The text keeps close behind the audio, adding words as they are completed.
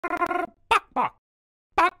Hello,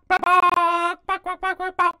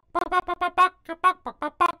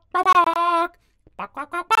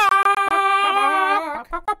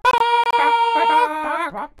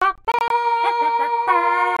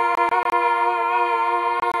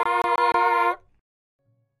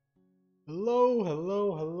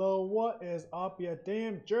 hello, hello. What is up, you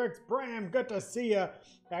damn jerks? Bram, good to see ya.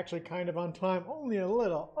 Actually, kind of on time. Only a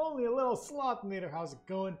little sloth meter. How's it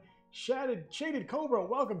going? Shaded Cobra,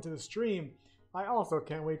 welcome to the stream. I also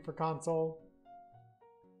can't wait for console.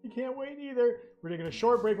 You can't wait either. We're taking a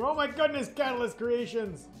short break. Oh my goodness, Catalyst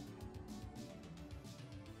Creations.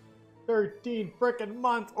 13 frickin'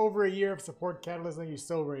 months, over a year of support, Catalyst. Thank you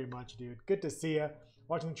so very much, dude. Good to see ya.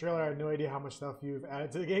 Watching the trailer, I had no idea how much stuff you've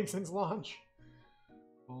added to the game since launch.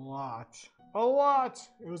 A lot. A lot!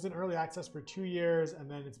 It was in early access for 2 years, and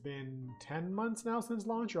then it's been 10 months now since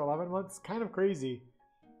launch, or 11 months. Kind of crazy.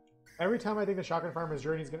 Every time I think the Shotgun Farmer's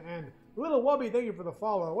journey is going to end. Little Wubby, thank you for the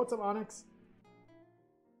follow. What's up, Onyx?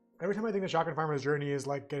 Every time I think the Shotgun Farmer's journey is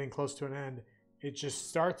like getting close to an end, it just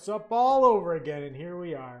starts up all over again, and here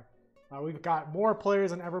we are. We've got more players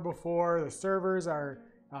than ever before. The servers are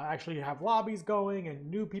actually have lobbies going, and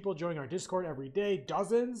new people joining our Discord every day.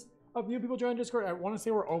 Dozens of new people joining Discord. I want to say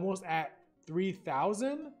we're almost at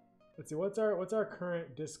 3,000. Let's see, what's our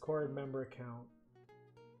current Discord member count?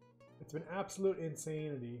 It's been absolute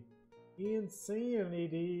insanity.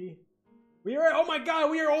 Insanity. We are, oh my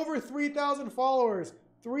god, we are over 3,000 followers.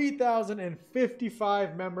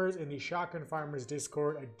 3,055 members in the Shotgun Farmers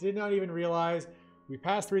Discord. I did not even realize we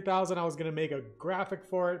passed 3,000. I was going to make a graphic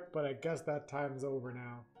for it, but I guess that time's over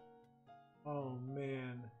now. Oh,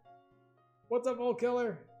 man. What's up, old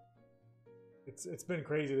killer? It's been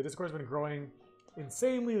crazy. The Discord's been growing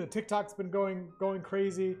insanely. The TikTok's been going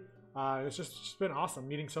crazy. It's just been awesome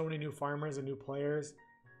meeting so many new farmers and new players.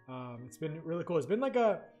 It's been really cool. It's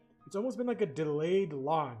almost been like a delayed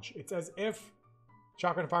launch. It's as if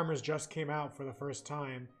Shotgun Farmers just came out for the first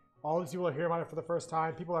time. All these people are hearing about it for the first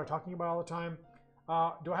time. People are talking about it all the time.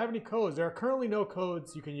 Do I have any codes? There are currently no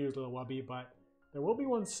codes you can use, Little Wubby, but there will be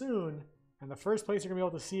one soon. And the first place you're going to be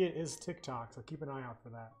able to see it is TikTok, so keep an eye out for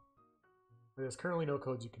that. There's currently no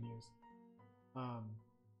codes you can use.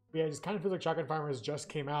 Yeah, it just kind of feels like Shotgun Farmers just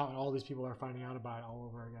came out and all these people are finding out about it all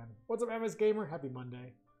over again. What's up, MS Gamer? Happy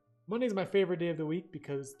Monday. Monday's my favorite day of the week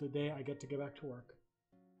because the day I get to get back to work.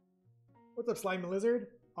 What's up, Slimy Lizard?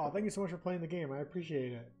 Oh, thank you so much for playing the game. I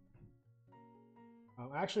appreciate it. I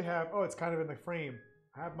actually have, oh, it's kind of in the frame.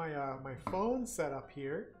 I have my my phone set up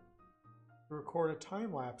here to record a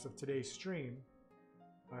time lapse of today's stream.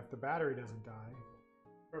 If the battery doesn't die,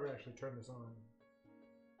 or if I actually turn this on.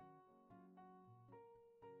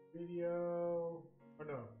 Video, or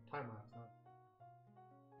no, time lapse, not.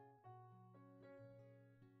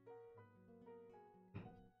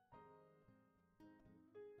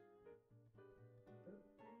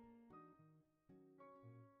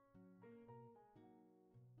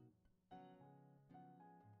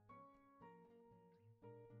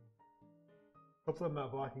 Hopefully I'm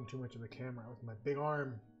not blocking too much of the camera with my big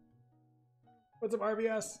arm. What's up,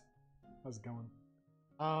 RBS? How's it going?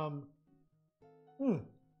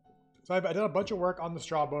 So I did a bunch of work on the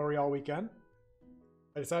strawberry all weekend.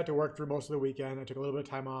 I decided to work through most of the weekend. I took a little bit of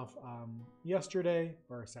time off yesterday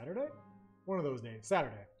or Saturday? One of those days,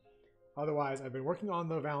 Saturday. Otherwise, I've been working on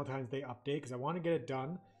the Valentine's Day update because I want to get it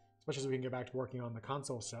done, especially so we can get back to working on the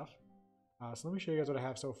console stuff. So let me show you guys what I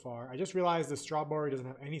have so far. I just realized the strawberry doesn't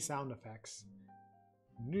have any sound effects.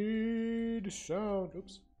 Need sound.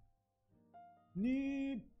 Oops.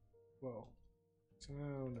 Need. Whoa.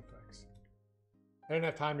 Sound effects. I didn't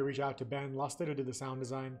have time to reach out to Ben Lusted, who did the sound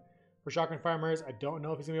design for Shotgun Farmers. I don't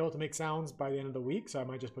know if he's going to be able to make sounds by the end of the week, so I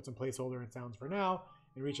might just put some placeholder and sounds for now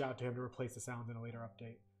and reach out to him to replace the sounds in a later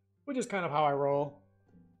update, which is kind of how I roll.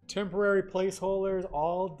 Temporary placeholders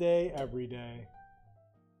all day, every day.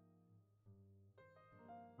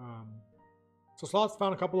 So Sloth's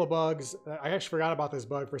found a couple of bugs. I actually forgot about this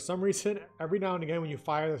bug. For some reason, every now and again when you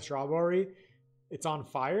fire the strawberry, it's on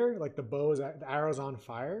fire. Like the arrow's on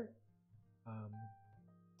fire. So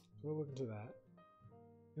we'll look into that.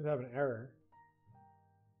 You have an error.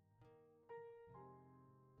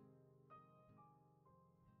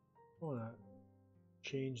 I want to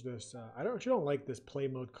change this. I actually don't like this play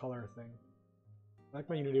mode color thing. I like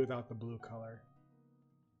my Unity without the blue color.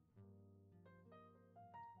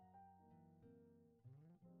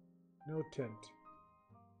 No tint.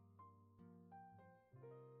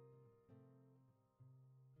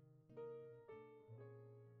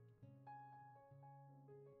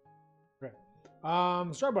 Right.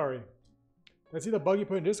 Strawberry. Did I see the bug you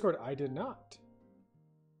put in Discord? I did not.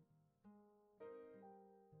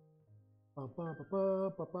 Oh,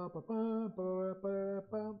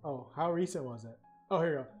 how recent was it? Oh,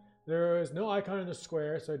 here we go. There is no icon in the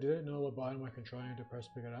square, so I didn't know what button I can try to press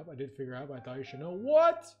to pick it up. I did figure out, but I thought you should know.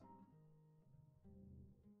 What?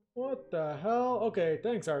 What the hell? Okay,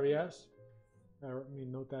 thanks, RVS. Let me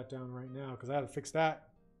note that down right now, because I had to fix that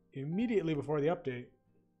immediately before the update.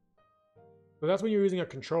 So that's when you're using a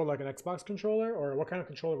controller, like an Xbox controller, or what kind of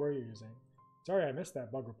controller were you using? Sorry, I missed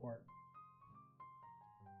that bug report.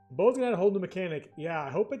 Bo's gonna add a whole new mechanic. Yeah, I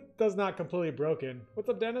hope it does not completely broken. What's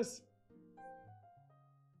up, Dennis?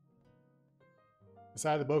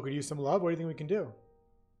 Decided the bow could use some love. What do you think we can do?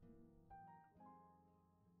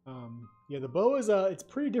 Yeah, the bow is it's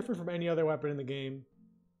pretty different from any other weapon in the game.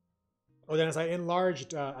 Oh, Dennis, I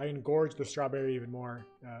engorged the strawberry even more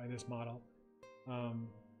in this model.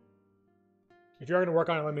 If you're going to work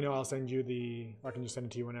on it, let me know. I'll send you or I can just send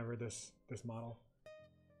it to you whenever this model.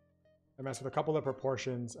 I messed with a couple of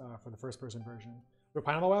proportions for the first-person version. Do a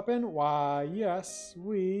pineapple weapon? Why, yes,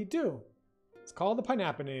 we do. It's called the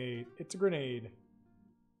Pineapinade. It's a grenade.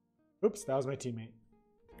 Oops, that was my teammate.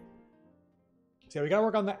 So yeah, we gotta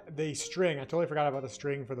work on the string. I totally forgot about the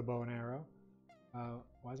string for the bow and arrow.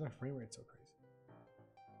 Why is my frame rate so crazy?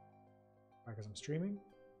 Because I'm streaming.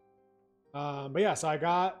 But yeah, so I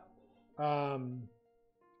got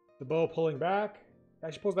the bow pulling back. It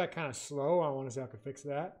actually pulls back kind of slow. I want to see how I can fix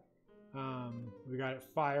that. We got it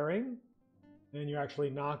firing. Then you actually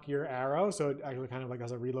knock your arrow, so it actually kind of like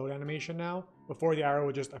has a reload animation now. Before the arrow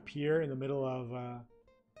would just appear in the middle of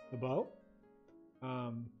the bow.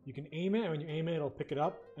 You can aim it, and when you aim it, it'll pick it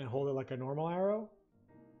up and hold it like a normal arrow.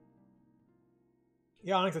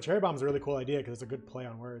 Yeah, Onyx, the cherry bomb is a really cool idea because it's a good play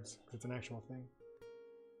on words, because it's an actual thing.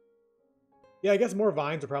 Yeah, I guess more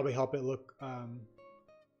vines would probably help it look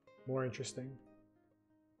more interesting.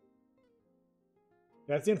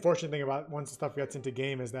 Yeah, that's the unfortunate thing about once the stuff gets into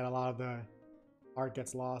game is that a lot of the art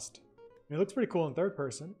gets lost. I mean, it looks pretty cool in third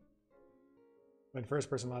person. But in first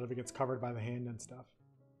person, a lot of it gets covered by the hand and stuff.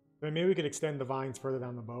 I mean, maybe we could extend the vines further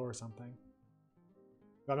down the bow or something.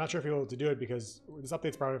 But I'm not sure if you'll be able to do it because this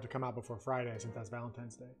update's probably have to come out before Friday since that's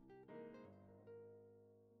Valentine's Day.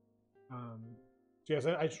 So yeah,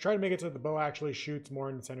 so I try to make it so that the bow actually shoots more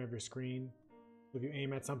in the center of your screen. So if you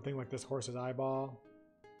aim at something like this horse's eyeball,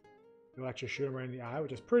 you'll actually shoot him right in the eye,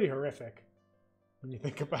 which is pretty horrific when you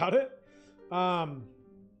think about it. I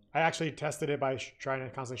actually tested it by trying to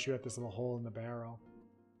constantly shoot at this little hole in the barrel.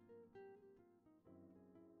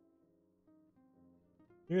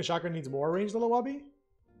 You think the shotgun needs more range, little Wubby?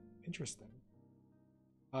 Interesting.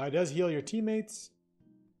 It does heal your teammates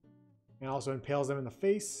and also impales them in the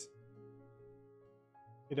face.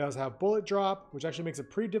 It does have bullet drop, which actually makes it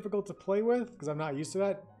pretty difficult to play with because I'm not used to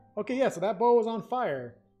that. Okay, yeah, so that bow was on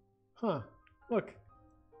fire. Huh. Look.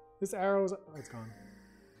 This arrow is... Oh, it's gone.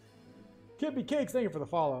 Kippy Cakes, thank you for the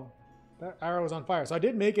follow. That arrow is on fire. So I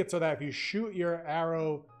did make it so that if you shoot your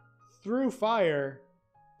arrow through fire,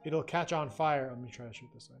 it'll catch on fire. Let me try to shoot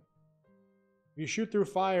this way. If you shoot through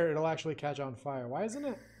fire, it'll actually catch on fire. Why isn't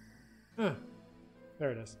it?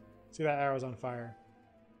 There it is. See, that arrow's on fire.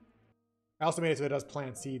 I also made it so it does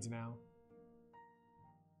plant seeds now.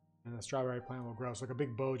 And the strawberry plant will grow. So like a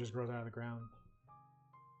big bow just grows out of the ground.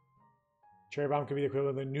 Cherry bomb could be the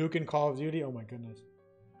equivalent of the nuke in Call of Duty. Oh my goodness.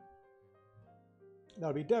 That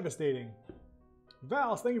would be devastating.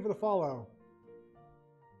 Vals, thank you for the follow.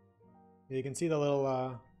 Yeah, you can see the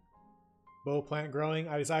little bow plant growing.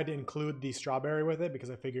 I decided to include the strawberry with it because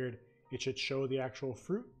I figured it should show the actual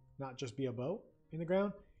fruit, not just be a bow in the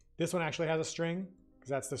ground. This one actually has a string because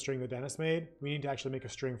that's the string that Dennis made. We need to actually make a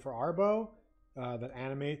string for our bow that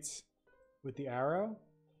animates with the arrow.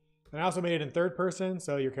 And I also made it in third person,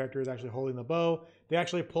 so your character is actually holding the bow. They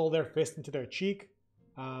actually pull their fist into their cheek.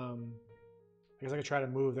 I guess I could try to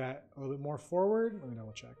move that a little bit more forward. Let me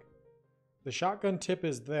double check. The shotgun tip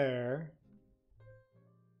is there.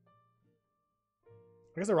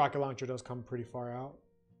 I guess the rocket launcher does come pretty far out.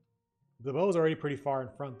 The bow is already pretty far in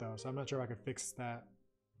front though, so I'm not sure if I could fix that.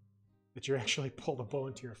 That you actually pull the bow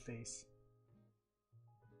into your face.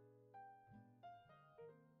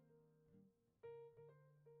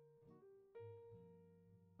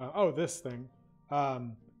 Oh, this thing.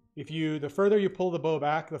 The further you pull the bow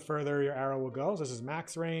back, the further your arrow will go. So this is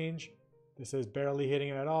max range. This is barely hitting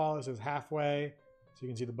it at all. This is halfway. So you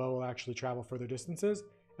can see the bow will actually travel further distances.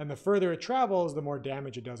 And the further it travels, the more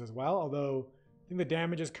damage it does as well. Although I think the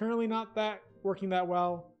damage is currently not working that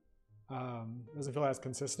well. Doesn't feel as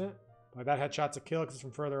consistent. Like that headshot's a kill because it's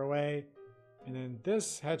from further away. And then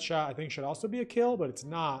this headshot I think should also be a kill, but it's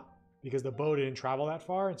not because the bow didn't travel that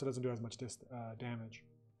far, and so it doesn't do as much damage.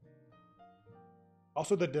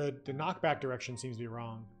 Also, the knockback direction seems to be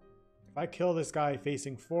wrong. If I kill this guy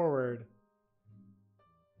facing forward,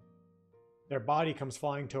 their body comes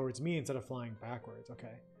flying towards me instead of flying backwards.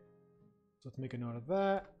 Okay. So let's make a note of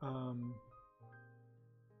that.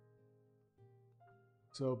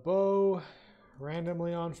 So bow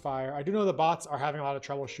randomly on fire. I do know the bots are having a lot of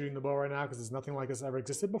trouble shooting the bow right now because there's nothing like this ever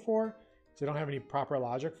existed before. So they don't have any proper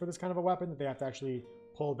logic for this kind of a weapon that they have to actually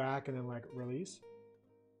pull back and then like release.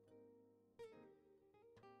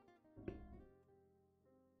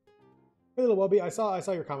 Hey little Wubby, I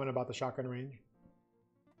saw your comment about the shotgun range.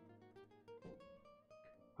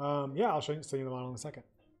 Yeah, I'll show you the model in a second.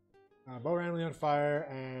 Bow randomly on fire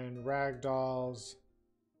and ragdolls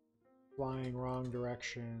flying wrong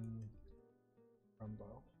direction from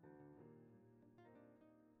bow.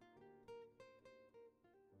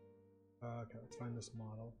 Okay, let's find this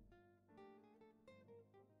model.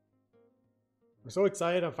 I'm so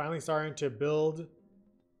excited. I'm finally starting to build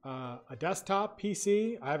a desktop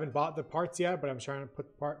PC. I haven't bought the parts yet, but I'm trying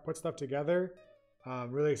to put stuff together.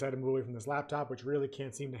 I'm really excited to move away from this laptop, which really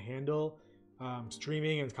can't seem to handle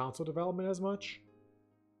streaming and console development as much.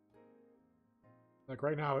 Like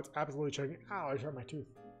right now, it's absolutely chugging. Ow, I just hurt my tooth.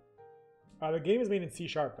 The game is made in C#,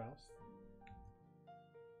 Valve.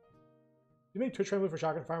 You make Twitch Prime Loop for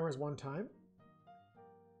Shotgun Farmers one time?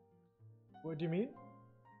 What do you mean?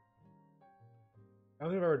 I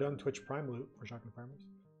don't think I've ever done Twitch Prime Loop for Shotgun Farmers.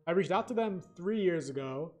 I reached out to them 3 years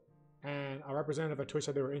ago, and a representative at Twitch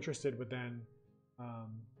said they were interested, but then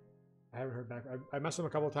I haven't heard back. I messaged them a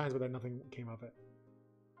couple of times, but then nothing came of it.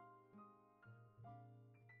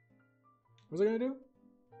 What was I gonna do?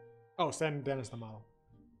 Oh, send Dennis the model.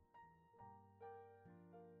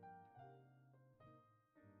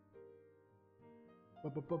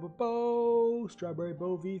 Bo, Strawberry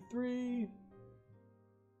Bow V3.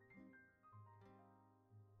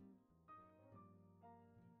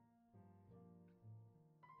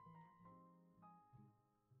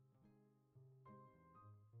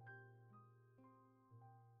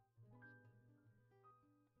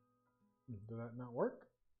 Did that not work?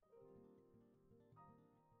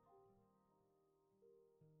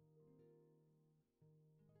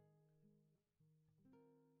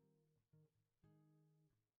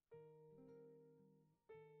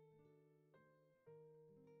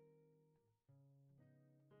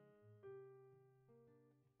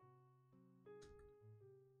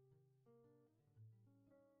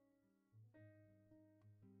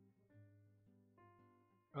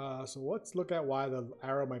 So let's look at why the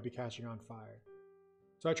arrow might be catching on fire.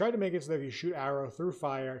 So I tried to make it so that if you shoot arrow through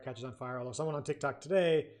fire, it catches on fire. Although someone on TikTok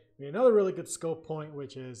today made another really good scope point,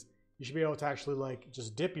 which is you should be able to actually like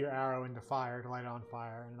just dip your arrow into fire to light it on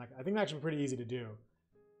fire. And like I think that's actually pretty easy to do.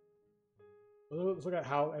 Let's look at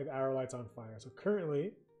how an arrow lights on fire. So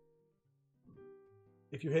currently,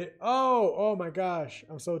 if you hit, oh my gosh,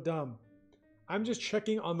 I'm so dumb. I'm just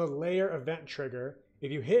checking on the layer event trigger.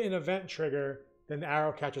 If you hit an event trigger, then the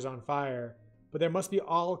arrow catches on fire. But there must be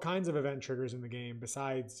all kinds of event triggers in the game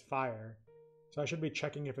besides fire. So I should be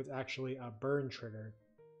checking if it's actually a burn trigger.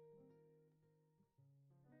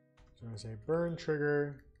 So I'm going to say burn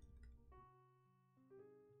trigger.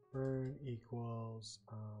 Burn equals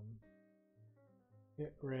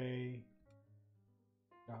hit ray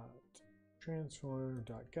dot transform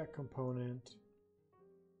dot get component.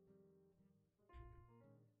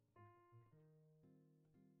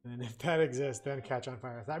 And if that exists, then catch on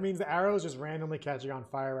fire. That means the arrow is just randomly catching on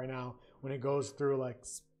fire right now when it goes through like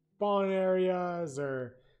spawn areas,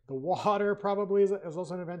 or the water probably is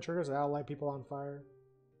also an event trigger, so that'll light people on fire.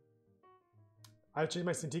 I changed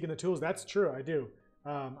my Cintiq in the tools. That's true, I do.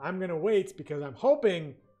 I'm gonna wait because I'm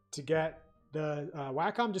hoping to get the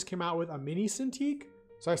Wacom just came out with a mini Cintiq.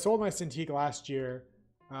 So I sold my Cintiq last year,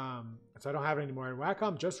 so I don't have it anymore. And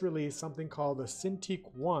Wacom just released something called the Cintiq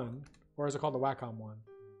 1, or is it called the Wacom 1?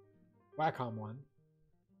 Wacom 1.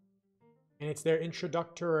 And it's their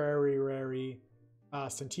introductory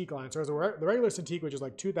Cintiq line. So the regular Cintiq, which is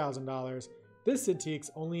like $2,000, this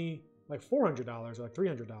Cintiq's only like $400 or like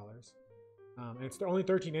 $300. And it's only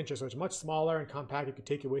 13 inches, so it's much smaller and compact. You can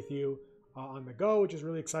take it with you on the go, which is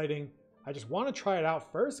really exciting. I just want to try it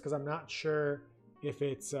out first because I'm not sure if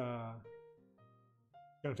it's going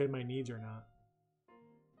to fit my needs or not.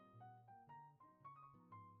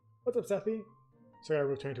 What's up, Sethy? So I gotta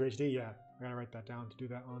return to HD? Yeah, I gotta write that down to do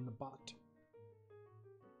that on the bot.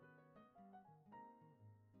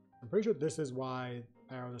 I'm pretty sure this is why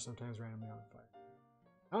arrows are sometimes randomly on fire.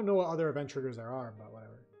 I don't know what other event triggers there are, but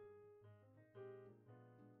whatever.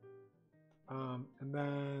 And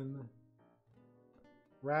then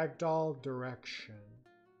ragdoll direction.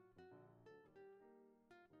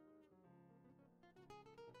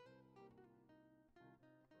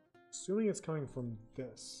 Assuming it's coming from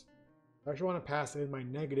this. I actually want to pass in my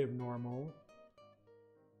negative normal.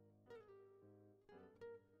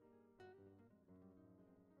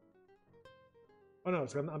 Oh no,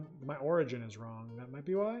 it's my origin is wrong. That might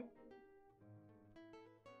be why.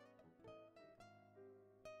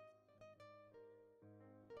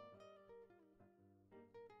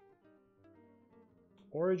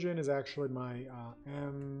 Origin is actually my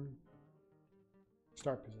M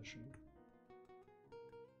start position.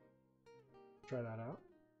 Try that out.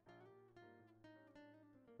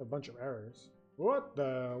 A bunch of errors. What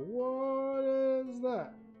is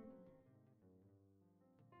that?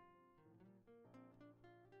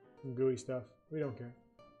 Some gooey stuff. We don't care.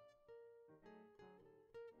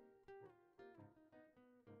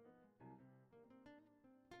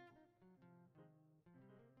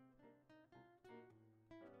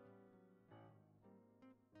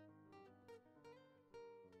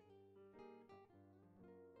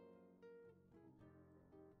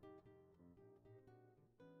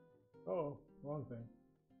 Oh, wrong thing.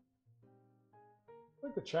 I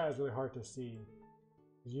think the chat is really hard to see.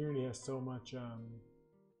 Because Unity has so much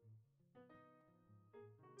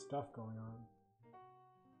stuff going on.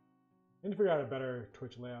 I need to figure out a better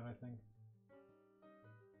Twitch layout, I think.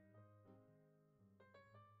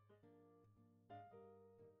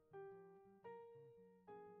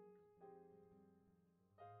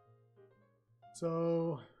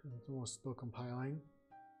 So, it's almost still compiling.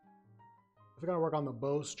 I gotta work on the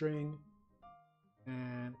bowstring,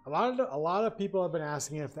 and a lot of people have been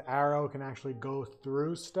asking if the arrow can actually go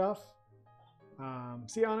through stuff.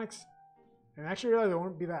 See, Onyx, and I actually realized it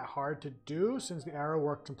won't be that hard to do since the arrow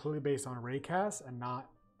works completely based on raycast and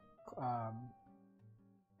not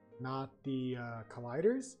the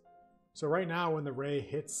colliders. So right now, when the ray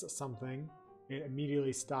hits something, it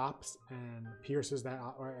immediately stops and pierces that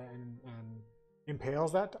and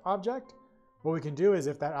impales that object. What we can do is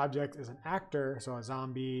if that object is an actor, so a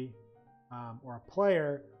zombie or a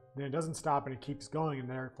player, then it doesn't stop and it keeps going, and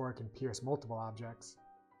therefore it can pierce multiple objects.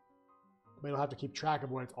 But it'll have to keep track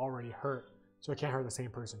of what it's already hurt, so it can't hurt the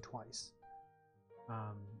same person twice.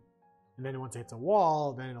 And then once it hits a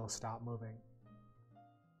wall, then it'll stop moving.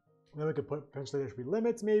 Then we could put, potentially there should be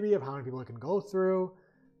limits maybe of how many people it can go through.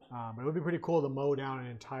 But it would be pretty cool to mow down an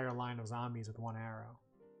entire line of zombies with one arrow.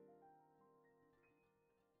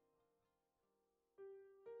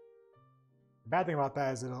 The bad thing about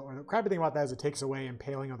that is or the crappy thing about that is it takes away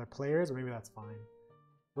impaling other players, or maybe that's fine.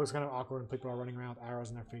 It looks kind of awkward when people are running around with arrows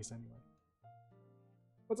in their face anyway.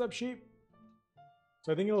 What's up, sheep?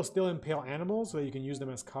 So I think it'll still impale animals so that you can use them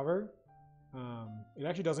as cover. It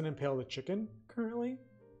actually doesn't impale the chicken currently.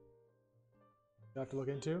 You have to look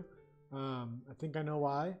into. I think I know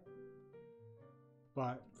why.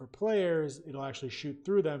 But for players, it'll actually shoot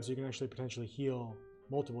through them so you can actually potentially heal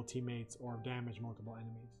multiple teammates or damage multiple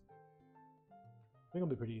enemies. I think it'll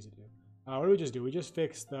be pretty easy to do. What do we just do? We just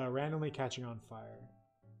fixed the randomly catching on fire.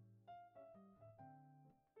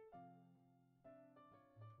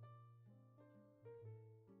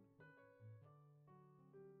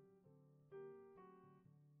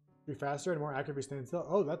 Be faster and more accurate if we stand still.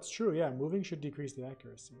 Oh, that's true. Yeah, moving should decrease the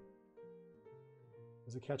accuracy.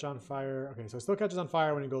 Does it catch on fire? Okay, so it still catches on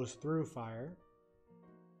fire when it goes through fire.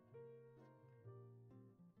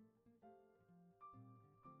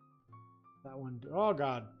 That one, oh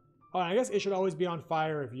god. Oh, I guess it should always be on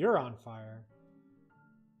fire if you're on fire.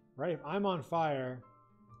 Right? If I'm on fire,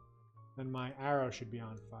 then my arrow should be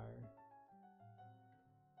on fire.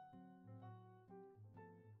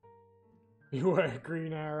 Beware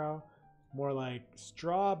green arrow. More like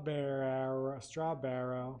strawberry arrow.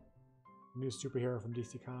 Strawbarrow. New superhero from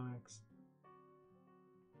DC Comics.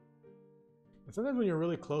 And sometimes when you're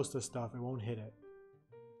really close to stuff, it won't hit it.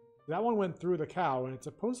 That one went through the cow, and it's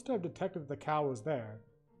supposed to have detected the cow was there.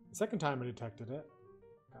 The second time it detected it.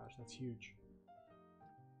 Gosh, that's huge.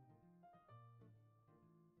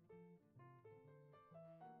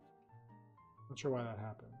 Not sure why that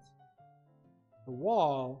happens. The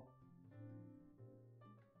wall...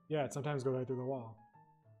 Yeah, it sometimes goes right through the wall.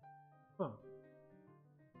 Huh.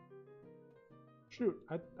 Shoot,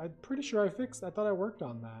 I'm pretty sure I thought I worked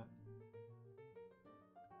on that.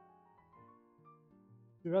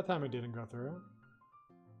 See, that time it didn't go through.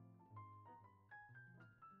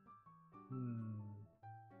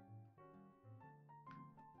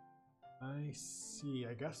 I see.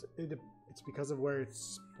 I guess it's because of where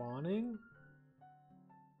it's spawning.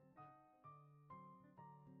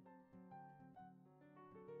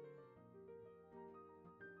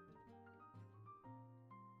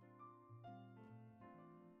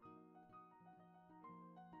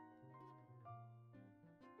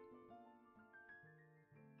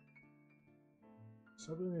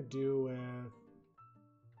 Something to do with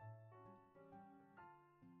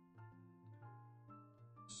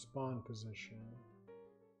spawn position.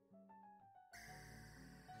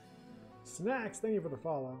 Snacks, thank you for the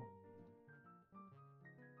follow.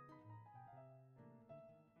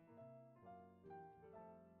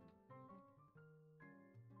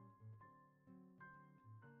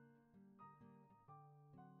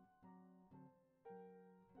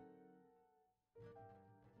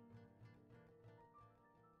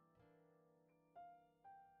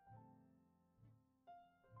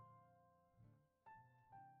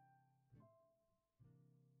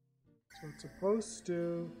 So it's supposed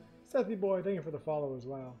to... Sethy boy, thank you for the follow as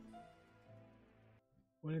well.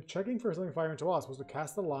 When you're checking for something firing into a wall, it's supposed to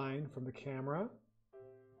cast a line from the camera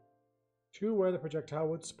to where the projectile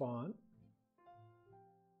would spawn.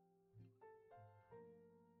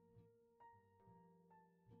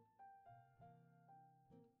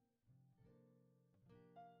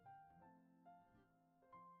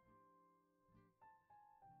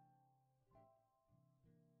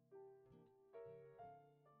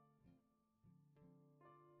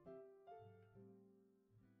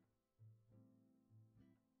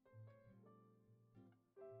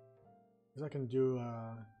 I can do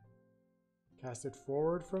cast it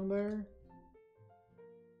forward from there.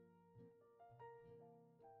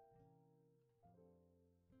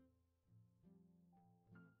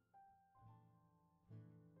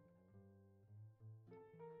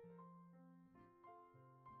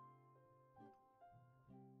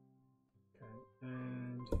 Okay,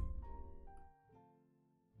 and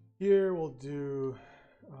here we'll do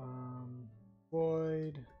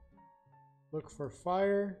void, look for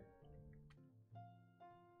fire.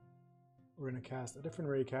 We're going to cast a different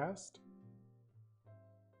ray cast.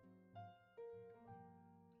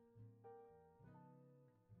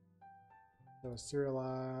 So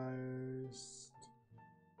serialized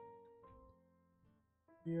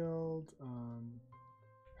field,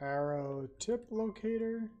 arrow tip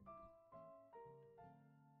locator.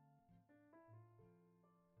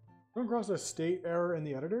 Come across a state error in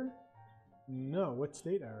the editor? No, what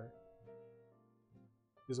state error?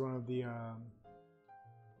 Is one of the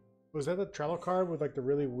was that the travel card with like the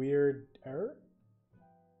really weird error?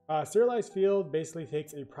 Serialized field basically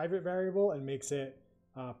takes a private variable and makes it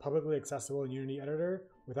publicly accessible in Unity Editor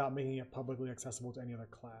without making it publicly accessible to any other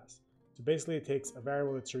class. So basically it takes a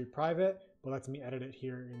variable that should be private, but lets me edit it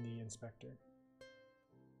here in the inspector.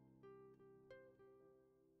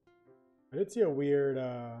 I did see a weird,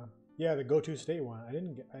 yeah, the go-to state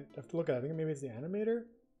one. I have to look at it. I think maybe it's the animator.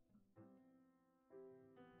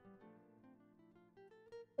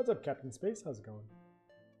 What's up, Captain Space? How's it going?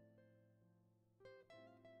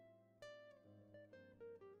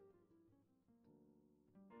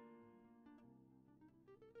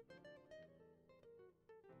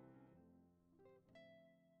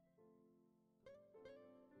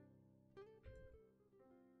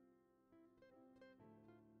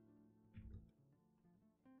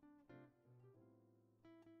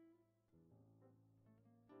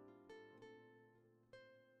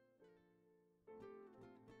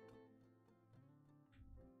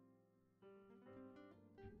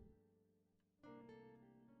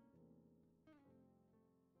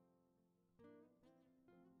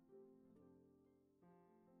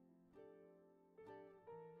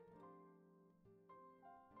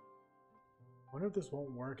 I wonder if this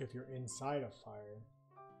won't work if you're inside of fire.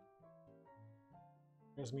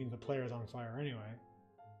 I guess means the player's on fire anyway.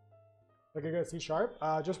 Like I got C#,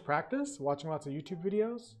 just practice, watching lots of YouTube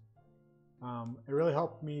videos. It really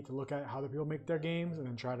helped me to look at how the people make their games and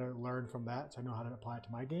then try to learn from that so I know how to apply it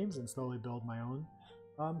to my games and slowly build my own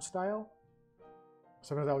style.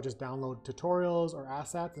 Sometimes I would just download tutorials or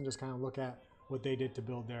assets and just kind of look at what they did to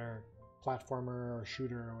build their platformer or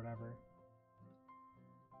shooter or whatever.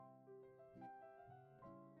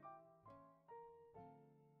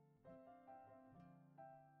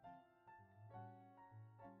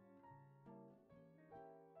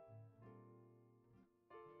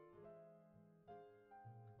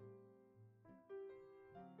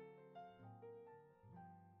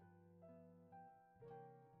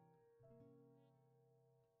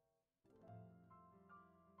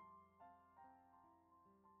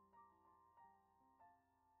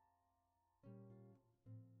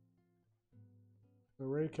 The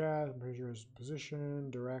raycast, I'm pretty sure is position,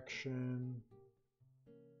 direction.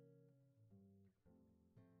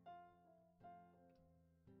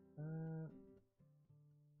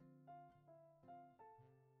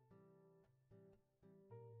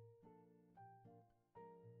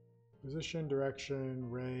 Position, direction,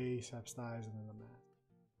 ray, sap size, and then the math.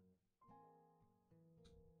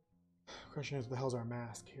 Question is, what the hell's our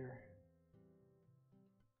mask here?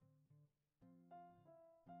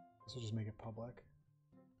 This will just make it public.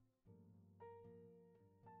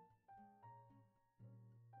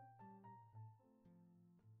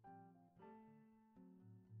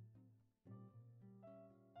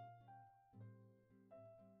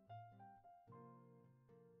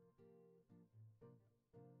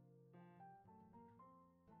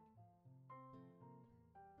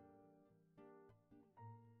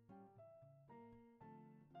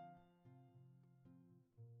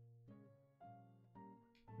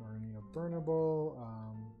 We're gonna need a burnable,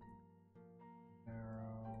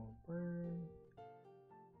 arrow, burn.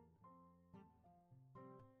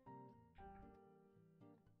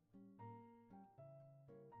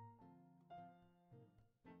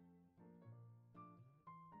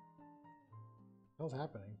 What's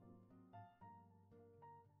happening?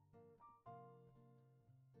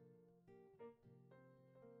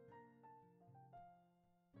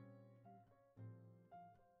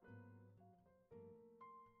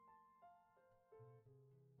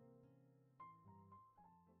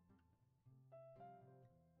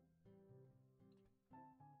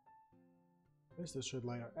 This should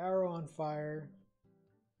light our arrow on fire.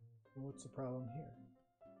 What's the problem here?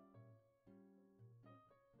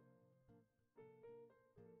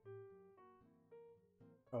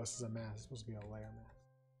 Oh, this is a mask. It's supposed to be a layer mask.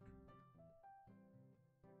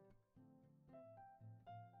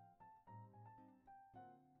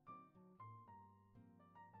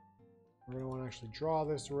 We're going to want to actually draw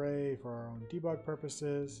this ray for our own debug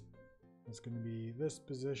purposes. It's going to be this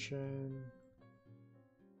position.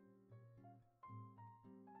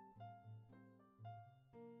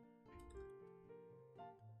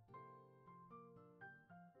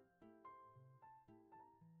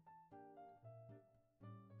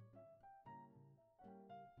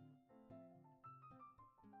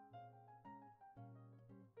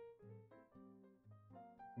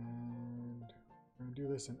 And we're going to do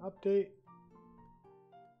this in update.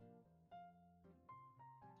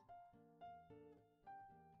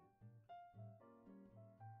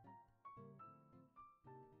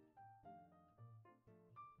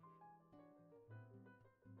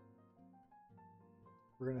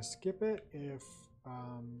 We're going to skip it if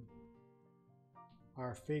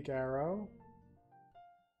our fake arrow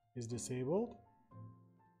is disabled.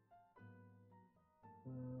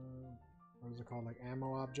 What is it called? Like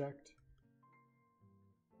ammo object.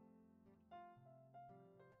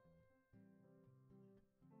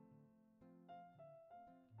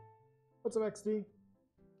 What's up, XD?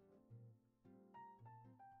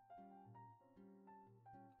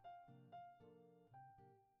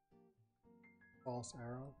 False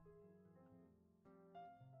arrow.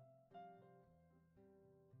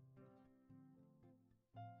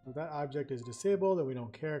 If that object is disabled, then we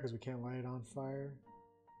don't care because we can't light it on fire.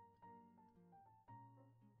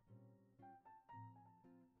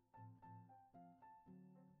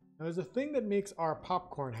 Now there's a thing that makes our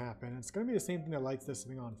popcorn happen. It's going to be the same thing that lights this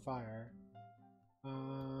thing on fire.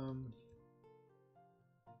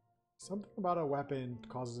 Something about a weapon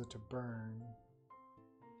causes it to burn.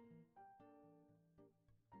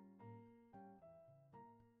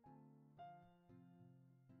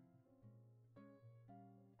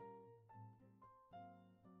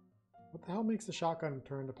 What the hell makes the shotgun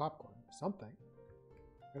turn to popcorn? Something.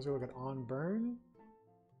 I guess we look at on burn.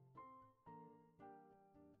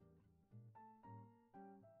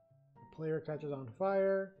 The player catches on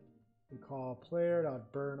fire. We call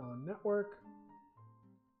player.burn on network.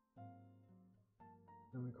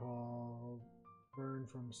 Then we call burn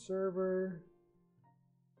from server.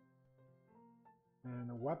 And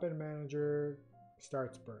the weapon manager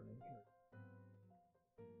starts burning here.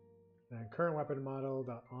 And current weapon model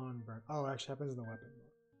on burn. Oh, it actually happens in the weapon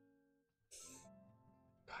mode.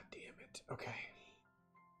 God damn it. Okay.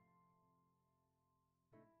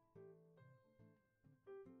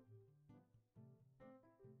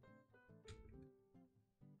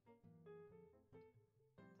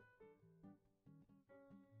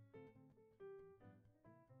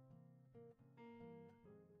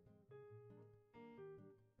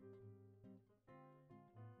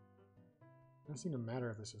 It doesn't seem to matter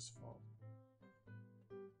if this is false.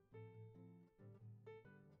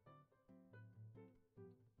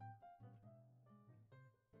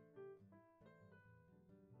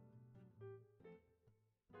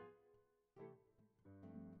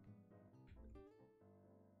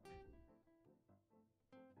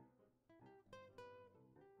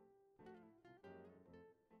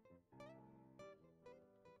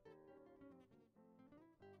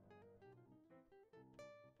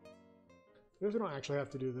 I guess we don't actually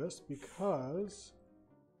have to do this because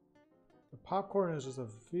popcorn is just a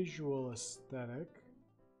visual aesthetic.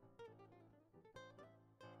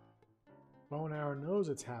 Bow and arrow knows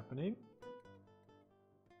it's happening.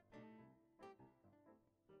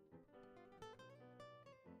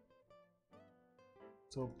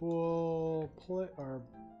 So bool or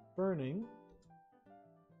burning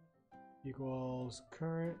equals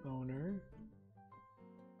current owner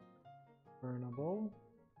burnable,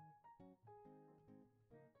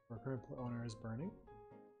 or current owner is burning.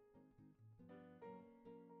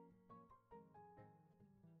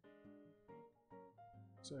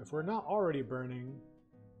 So if we're not already burning,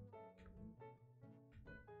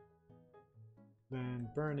 then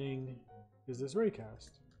burning is this raycast.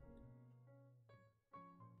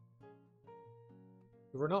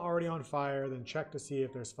 If we're not already on fire, then check to see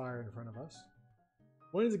if there's fire in front of us.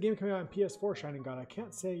 When is the game coming out on PS4, Shining God? I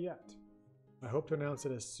can't say yet. I hope to announce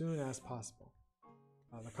it as soon as possible.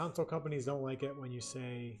 The console companies don't like it when you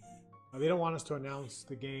say... they don't want us to announce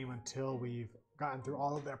the game until we've gotten through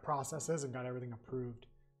all of their processes and got everything approved.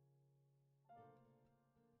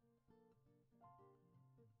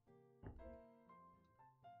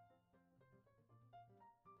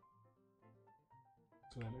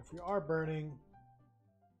 So then if we are burning...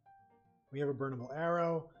 we have a burnable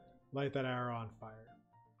arrow, light that arrow on fire.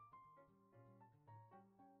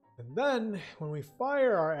 And then, when we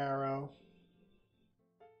fire our arrow,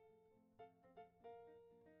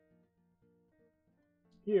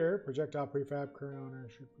 here, projectile prefab, current owner,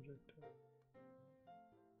 shoot projectile.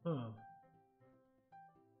 Huh.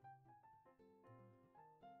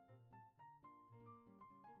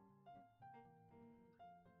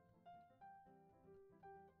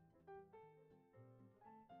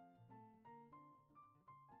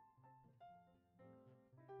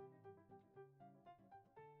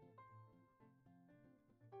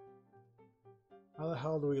 How the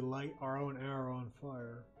hell do we light our own arrow on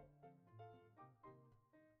fire?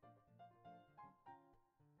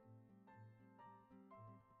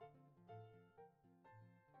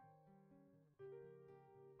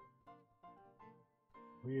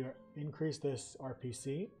 We increase this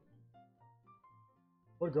RPC.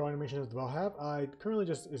 What grow animation does the bell have? Currently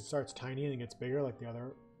just it starts tiny and it gets bigger like the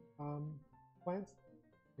other plants.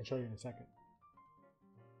 I'll show you in a second.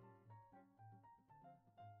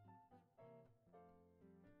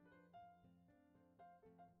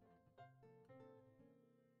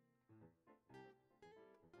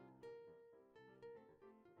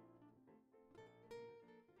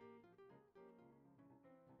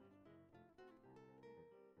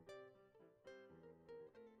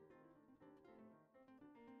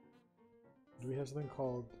 Do we have something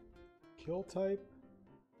called kill type?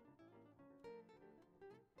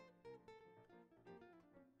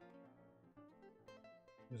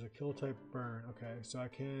 There's a kill type burn. Okay, so I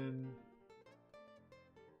can...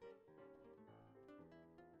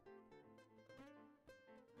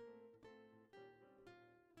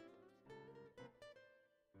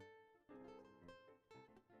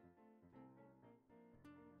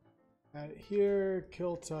 add it here,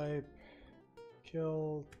 kill type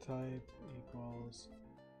equals...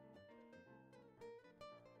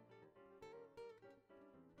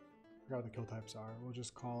 I forgot what the kill types are. We'll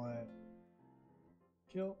just call it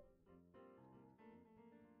kill.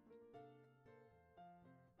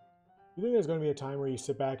 You think there's going to be a time where you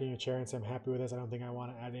sit back in your chair and say, I'm happy with this, I don't think I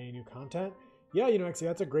want to add any new content? Yeah, you know, actually,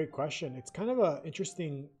 that's a great question. It's kind of an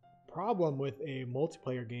interesting problem with a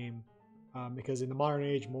multiplayer game because in the modern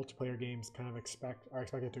age, multiplayer games kind of are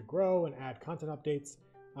expected to grow and add content updates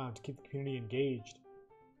to keep the community engaged.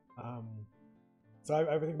 So I've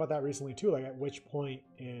been thinking about that recently too, like at which point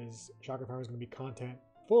is Shotgun Farmers going to be content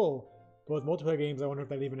full? But with multiplayer games, I wonder if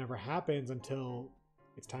that even ever happens until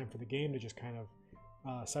it's time for the game to just kind of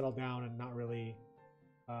settle down and not really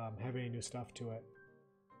have any new stuff to it.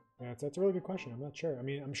 Yeah, that's a really good question. I'm not sure. I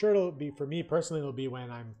mean, I'm sure it'll be, for me personally, it'll be when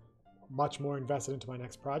I'm much more invested into my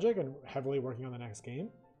next project and heavily working on the next game.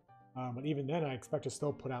 But even then, I expect to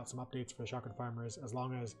still put out some updates for the Shotgun Farmers as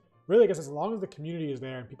long as, really, I guess as long as the community is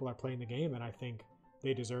there and people are playing the game, then I think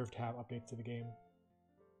they deserve to have updates to the game.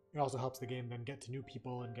 It also helps the game then get to new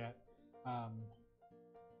people and get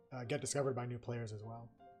discovered by new players as well.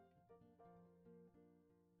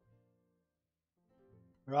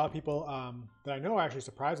 A lot of people that I know are actually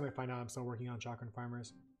surprised when they find out I'm still working on Shotgun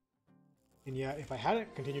Farmers. And yet, if I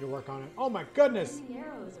hadn't continued to work on it... Oh my goodness!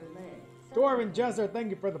 Dwarven Jester, thank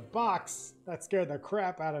you for the box! That scared the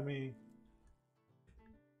crap out of me.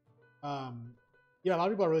 Yeah, a lot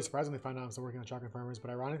of people are really surprised when they find out I'm still working on Shotgun Farmers, but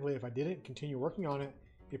ironically, if I didn't continue working on it,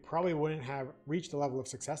 it probably wouldn't have reached the level of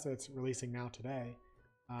success that it's releasing now today.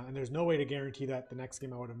 And there's no way to guarantee that the next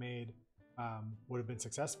game I would have made would have been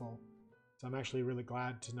successful. So I'm actually really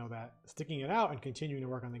glad to know that sticking it out and continuing to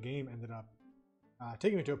work on the game ended up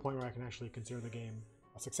taking me to a point where I can actually consider the game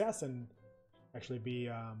a success and actually be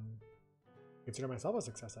consider myself a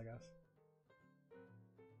success, I guess.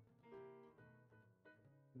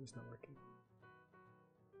 It's not working.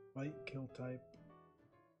 Fight, kill type.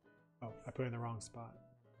 Oh, I put it in the wrong spot.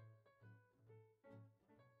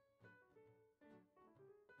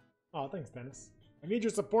 Oh, thanks, Dennis. I need your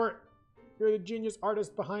support. You're the genius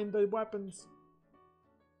artist behind the weapons.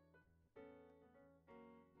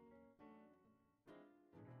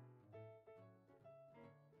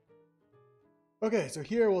 Okay, so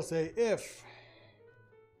here we'll say if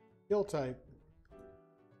kill type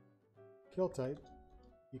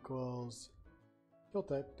equals kill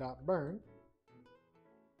type dot burn,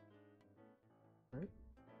 right?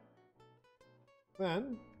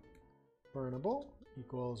 Then burnable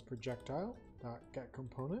equals projectile dot get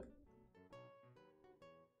component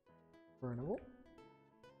burnable.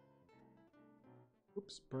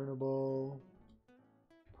 Oops, burnable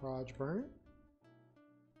proj burn.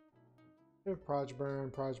 If proj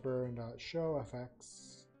burn dot show fx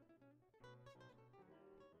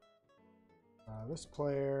this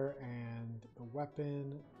player and the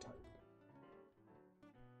weapon type.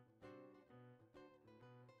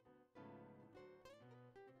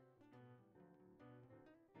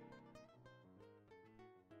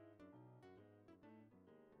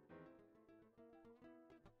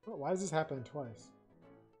 Oh, why is this happening twice?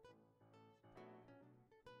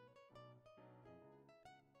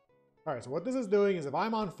 Alright, so what this is doing is if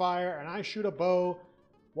I'm on fire and I shoot a bow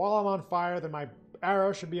while I'm on fire, then my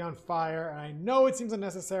arrow should be on fire. And I know it seems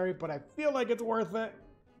unnecessary, but I feel like it's worth it.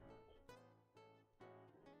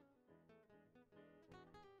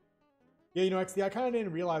 Yeah, you know, XD, I kind of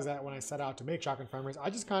didn't realize that when I set out to make Shotgun Farmers. I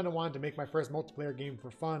just kind of wanted to make my first multiplayer game for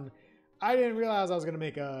fun. I didn't realize I was going to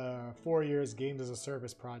make a 4 years games as a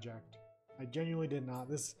service project. I genuinely did not.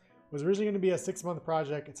 This was originally going to be a 6-month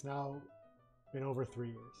project. It's now been over 3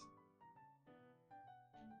 years.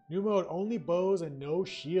 New mode, only bows and no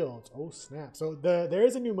shields. Oh snap. So there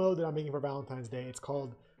is a new mode that I'm making for Valentine's Day. It's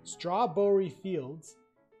called Strawberry Fields.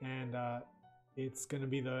 And it's going to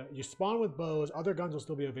be you spawn with bows. Other guns will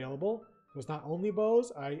still be available. So it's not only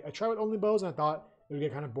bows. I tried with only bows and I thought it would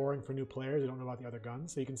get kind of boring for new players who don't know about the other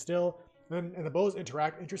guns. So you can still, and the bows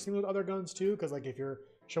interact interestingly with other guns too. Because like if you're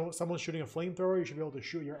someone's shooting a flamethrower, you should be able to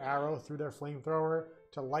shoot your arrow through their flamethrower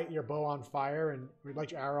to light your bow on fire and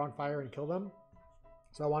light your arrow on fire and kill them.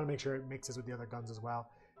 So I want to make sure it mixes with the other guns as well.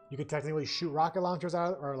 You could technically shoot rocket launchers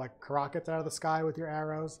out, or like rockets out of the sky with your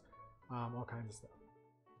arrows. All kinds of stuff.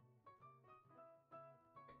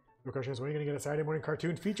 The question is, when are you going to get a Saturday morning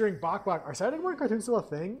cartoon featuring Bok Bok? Are Saturday morning cartoons still a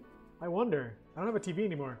thing? I wonder. I don't have a TV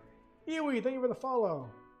anymore. Iwi, thank you for the follow.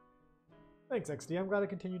 Thanks, XD. I'm glad I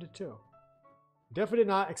continued it too. Definitely did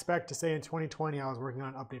not expect to say in 2020 I was working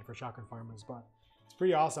on an update for Shotgun Farmers, but it's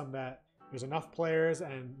pretty awesome that there's enough players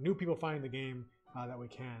and new people finding the game that we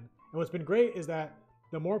can. And what's been great is that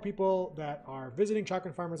the more people that are visiting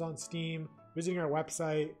Shotgun Farmers on Steam, visiting our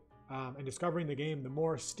website, and discovering the game, the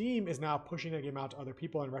more Steam is now pushing the game out to other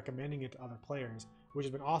people and recommending it to other players, which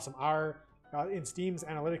has been awesome. In Steam's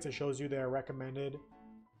analytics, it shows you their recommended,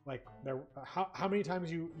 like how many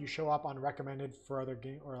times you show up on recommended for other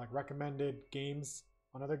game, or like recommended games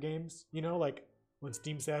on other games. You know, like when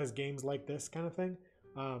Steam says games like this kind of thing.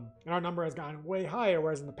 And our number has gotten way higher,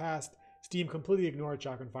 whereas in the past, Steam completely ignored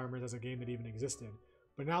Shotgun Farmers as a game that even existed.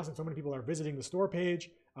 But now, since so many people are visiting the store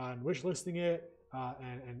page and wishlisting it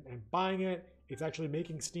and buying it, it's actually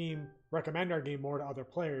making Steam recommend our game more to other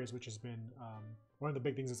players, which has been one of the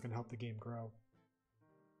big things that's going to help the game grow.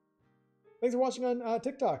 Thanks for watching on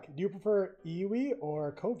TikTok. Do you prefer Iwi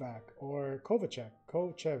or Kovac or Kovacevic?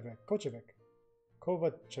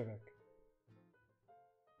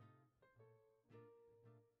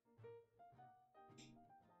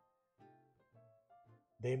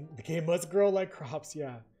 The game must grow like crops,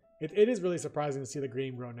 yeah. It is really surprising to see the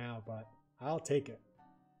game grow now, but I'll take it.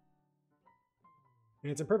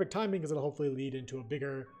 And it's in perfect timing because it'll hopefully lead into a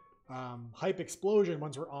bigger hype explosion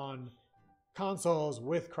once we're on consoles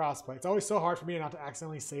with crossplay. It's always so hard for me not to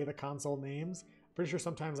accidentally say the console names. Pretty sure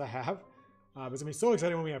sometimes I have. But it's going to be so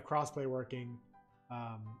exciting when we have crossplay working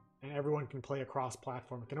and everyone can play across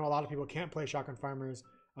platform. I know a lot of people can't play Shotgun Farmers,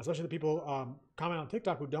 especially the people comment on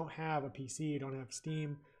TikTok who don't have a PC, don't have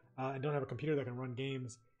Steam, and don't have a computer that can run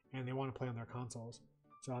games, and they want to play on their consoles.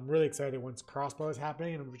 So I'm really excited once crossplay is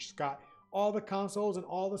happening, and we've just got all the consoles and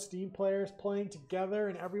all the Steam players playing together,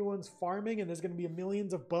 and everyone's farming, and there's going to be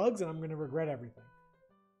millions of bugs, and I'm going to regret everything.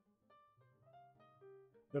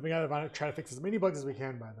 But we got to try to fix as many bugs as we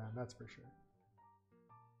can by then, that's for sure.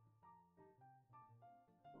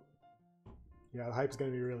 Yeah, the hype's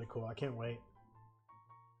gonna be really cool. I can't wait.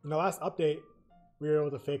 In the last update, we were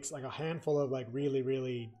able to fix like a handful of like really,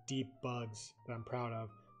 really deep bugs that I'm proud of,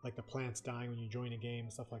 like the plants dying when you join a game,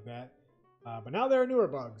 stuff like that. But now there are newer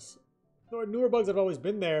bugs. Newer bugs have always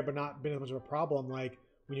been there, but not been as much of a problem. Like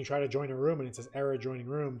when you try to join a room and it says error joining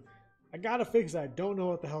room. I gotta fix that. I don't know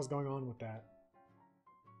what the hell's going on with that.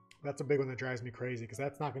 That's a big one that drives me crazy because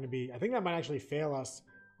that's not going to be. I think that might actually fail us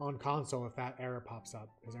on console if that error pops up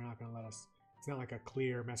because they're not going to let us. It's not like a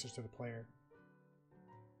clear message to the player.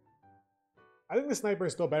 I think the sniper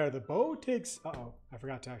is still better. The bow takes... Uh-oh, I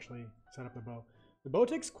forgot to actually set up the bow. The bow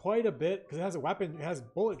takes quite a bit because it has a weapon. It has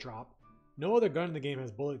bullet drop. No other gun in the game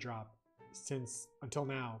has bullet drop until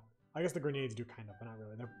now. I guess the grenades do kind of, but not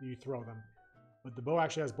really. You throw them. But the bow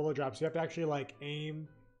actually has bullet drops. So you have to actually like aim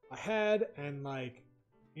ahead and like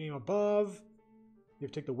aim above. You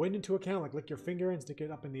have to take the wind into account, like lick your finger and stick it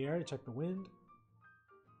up in the air to check the wind.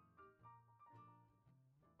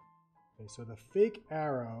 Okay, so the fake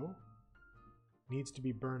arrow needs to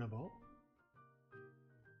be burnable.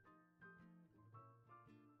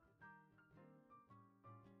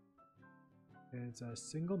 And it's a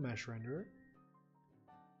single mesh renderer.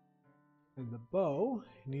 And the bow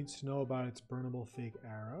needs to know about its burnable fake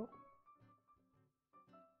arrow.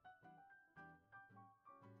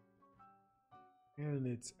 And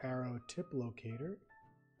its arrow tip locator.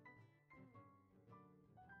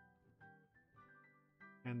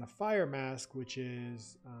 And the fire mask, which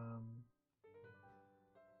is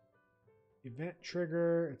event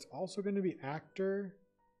trigger. It's also going to be actor.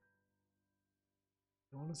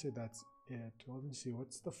 I want to say that's it. Well, let me see.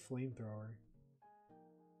 What's the flamethrower?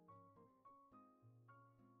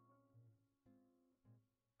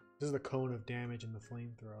 This is the cone of damage in the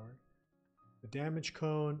flamethrower. The damage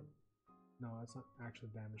cone. No, that's not actually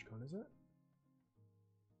the damage cone, is it?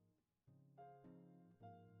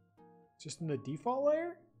 It's just in the default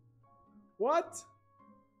layer? What?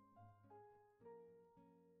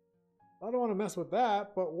 I don't want to mess with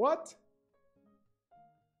that, but what?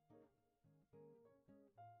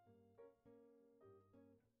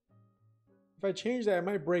 If I change that, I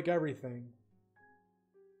might break everything.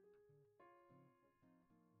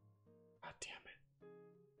 God damn it.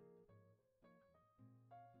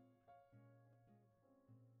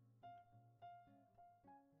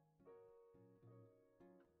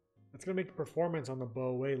 It's going to make the performance on the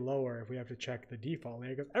bow way lower if we have to check the default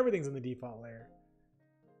layer, because everything's in the default layer.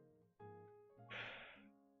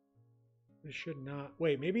 This should not...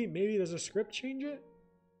 Wait, maybe does a script change it?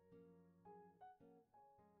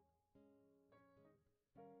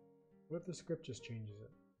 What if the script just changes it?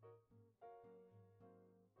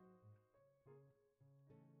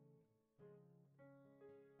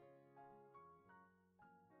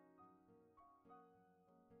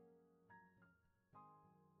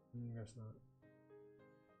 I guess not.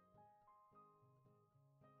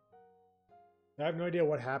 I have no idea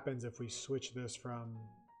what happens if we switch this from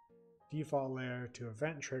default layer to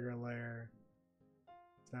event trigger layer.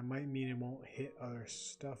 That might mean it won't hit other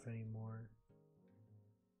stuff anymore.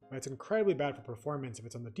 But it's incredibly bad for performance if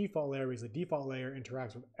it's on the default layer, because the default layer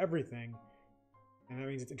interacts with everything, and that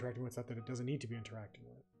means it's interacting with stuff that it doesn't need to be interacting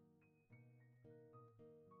with.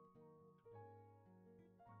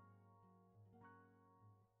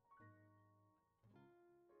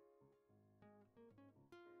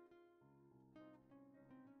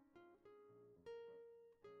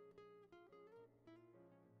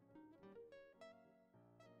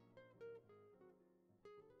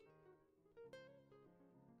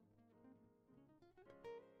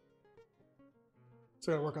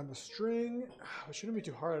 So I gotta work on the string. It shouldn't be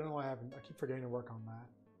too hard. I don't know why I keep forgetting to work on that.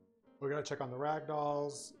 We're gonna check on the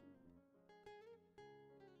ragdolls.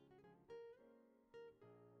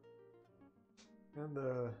 And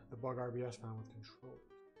the bug RBS found with control.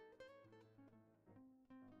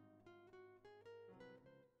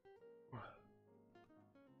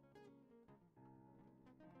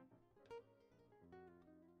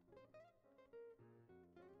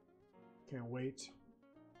 Can't wait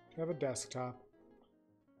to have a desktop.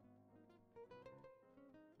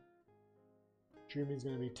 Streaming's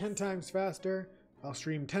going to be 10 times faster. I'll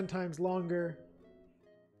stream 10 times longer.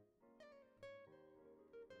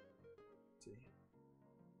 Let's see.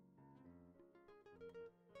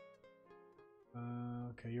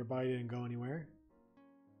 Okay, your body didn't go anywhere.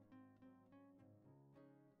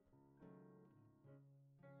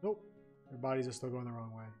 Nope. Your bodies are still going the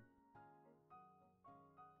wrong way.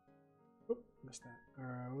 Oop, missed that.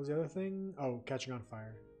 What was the other thing? Oh, catching on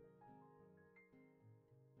fire.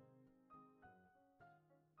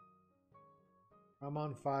 I'm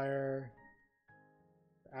on fire.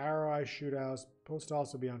 The arrow I shoot out is supposed to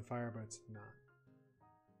also be on fire, but it's not.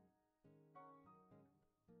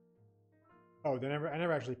 Oh, I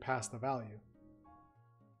never actually passed the value.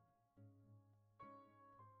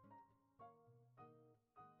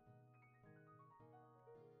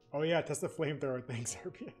 Oh yeah, test the flamethrower. Thanks,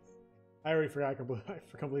 RPS. I already forgot. I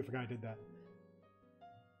completely forgot I did that.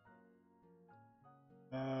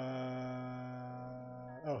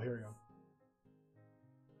 Oh, here we go.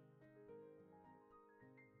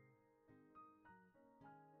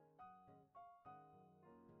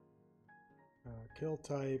 Kill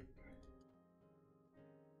type.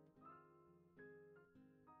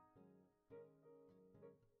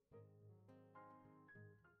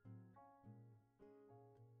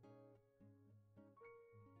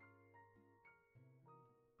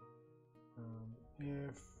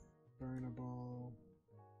 If burnable.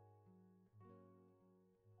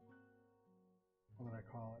 What would I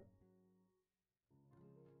call it?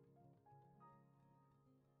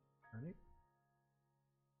 Burning?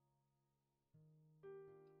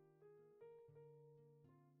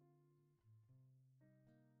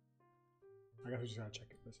 I guess we just gotta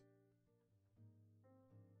check it this.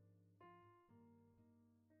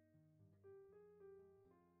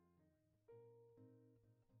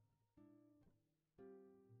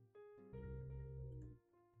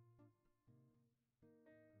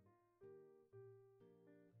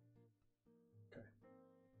 Okay.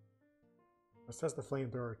 Let's test the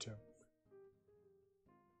flamethrower too.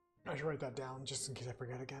 I should write that down just in case I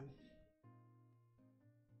forget again.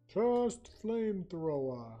 Test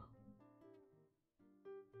flamethrower.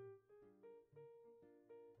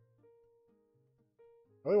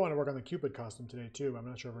 I really want to work on the Cupid costume today too. I'm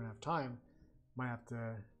not sure if we're gonna have time. Might have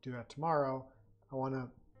to do that tomorrow. I want to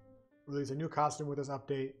release a new costume with this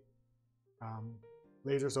update.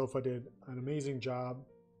 Laser Sofa did an amazing job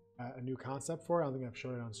at a new concept for it. I don't think I've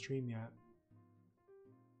showed it on stream yet.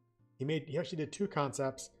 He actually did 2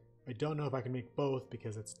 concepts. I don't know if I can make both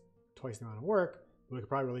because it's twice the amount of work, but we could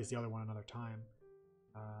probably release the other one another time.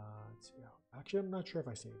 Let's see. Actually, I'm not sure if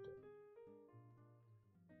I saved it.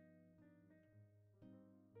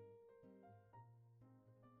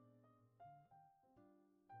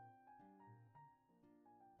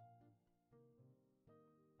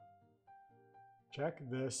 Check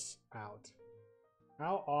this out.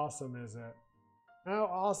 How awesome is it? How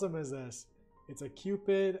awesome is this? It's a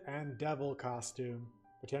Cupid and Devil costume,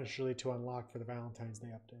 potentially to unlock for the Valentine's Day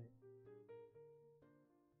update.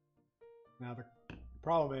 Now the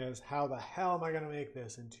problem is, how the hell am I going to make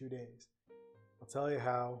this in 2 days? I'll tell you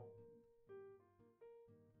how.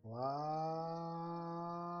 A lot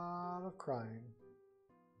of crying.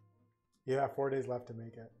 You have 4 days left to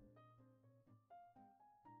make it.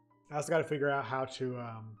 I also got to figure out how to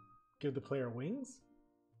give the player wings,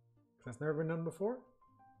 because that's never been done before.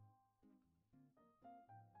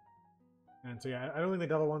 And so yeah, I don't think the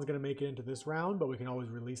Devil one's going to make it into this round, but we can always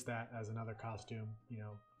release that as another costume, you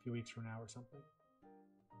know, a few weeks from now or something.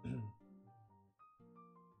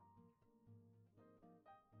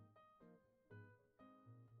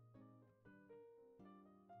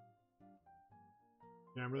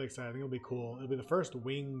 Yeah, I'm really excited. I think it'll be cool. It'll be the first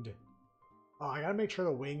winged. Oh, I gotta make sure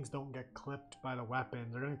the wings don't get clipped by the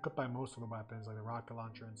weapons. They're gonna get clipped by most of the weapons, like the rocket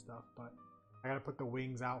launcher and stuff, but I gotta put the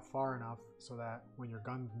wings out far enough so that when your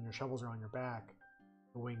guns and your shovels are on your back,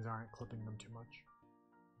 the wings aren't clipping them too much.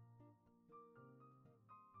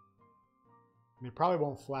 They probably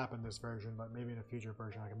won't flap in this version, but maybe in a future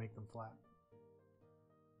version I can make them flap.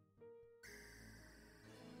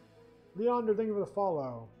 Leander, thank you for the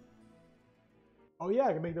follow. Oh yeah,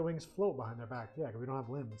 I can make the wings float behind their back. Yeah, because we don't have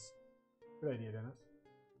limbs. Good idea, Dennis.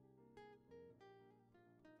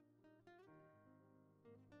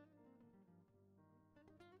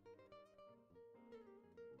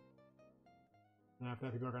 And after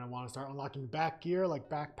that, people are going to want to start unlocking back gear, like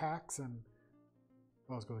backpacks and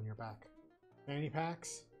what else goes in your back? Fanny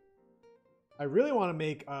packs. I really want to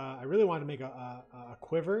make a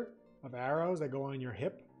quiver of arrows that go on your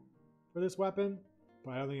hip for this weapon,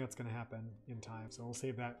 but I don't think that's going to happen in time. So we'll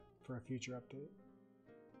save that for a future update.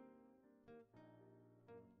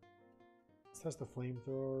 Let's test the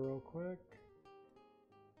flamethrower real quick.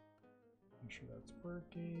 Make sure that's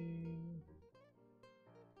working.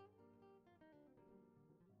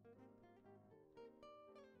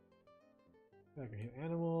 I can hit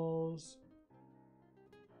animals.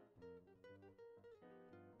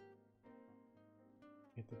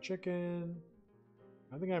 Hit the chicken.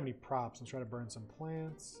 I don't think I have any props. Let's try to burn some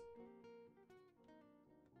plants.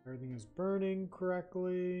 Everything is burning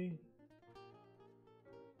correctly.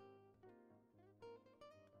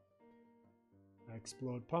 I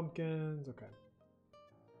explode pumpkins. Okay.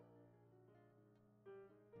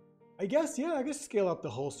 I guess, yeah, I guess scale up the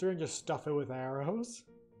holster and just stuff it with arrows.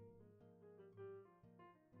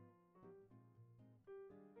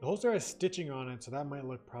 The holster has stitching on it, so that might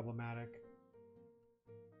look problematic.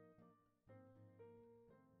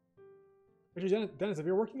 Actually, Dennis, if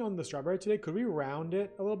you're working on the strawberry today, could we round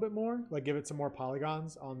it a little bit more? Like give it some more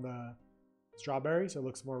polygons on the strawberry so it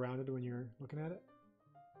looks more rounded when you're looking at it?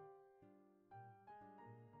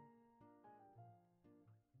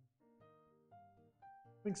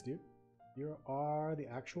 Thanks, dude. You are the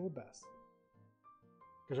actual best.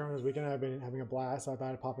 Because remember this weekend I've been having a blast, so I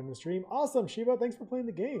thought I'd pop in the stream. Awesome, Shiva, thanks for playing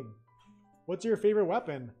the game. What's your favorite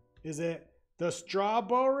weapon? Is it the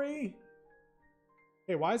strawberry?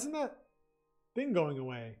 Hey, why isn't that thing going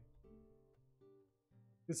away?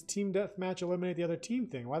 This team deathmatch eliminate the other team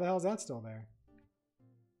thing. Why the hell is that still there?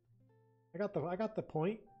 I got the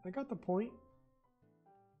point. I got the point.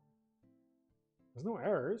 There's no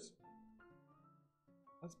errors.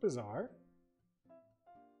 That's bizarre.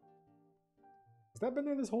 Has that been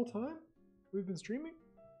there this whole time? We've been streaming?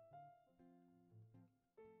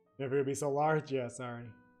 Never gonna be so large? Yeah, sorry.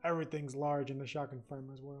 Everything's large in the Shotgun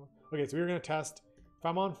Farmer's world. Okay, so we're gonna test if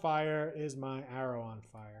I'm on fire, is my arrow on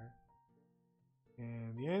fire?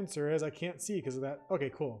 And the answer is I can't see because of that.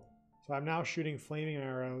 Okay, cool. So I'm now shooting flaming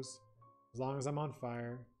arrows as long as I'm on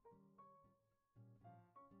fire.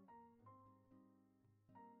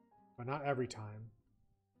 But not every time.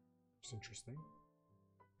 It's interesting.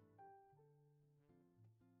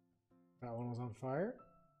 That one was on fire.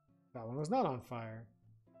 That one was not on fire.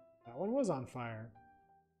 That one was on fire.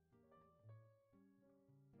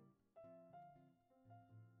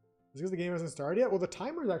 Is because the game hasn't started yet? Well, the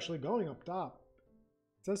timer is actually going up top.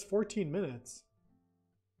 It says 14 minutes.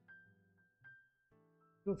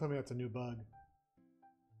 Don't tell me that's a new bug.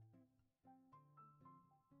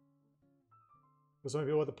 There's so many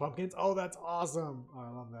people with the pumpkins. Oh, that's awesome. Oh, I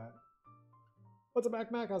love that. What's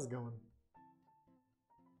up, Mac? How's it going?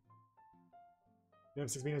 The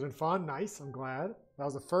M16 has been fun. Nice. I'm glad. That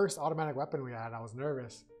was the first automatic weapon we had. I was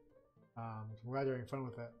nervous. I'm glad you're having fun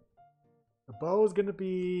with it. The bow is going to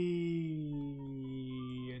be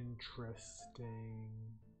interesting.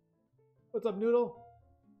 What's up, Noodle?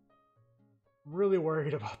 I'm really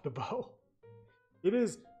worried about the bow. It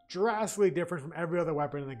is drastically different from every other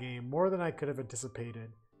weapon in the game, more than I could have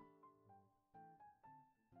anticipated.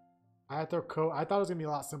 I thought it was going to be a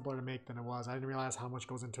lot simpler to make than it was. I didn't realize how much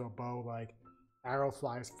goes into a bow. Like, arrow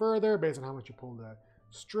flies further based on how much you pull the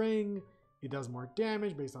string. It does more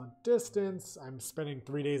damage based on distance. I'm spending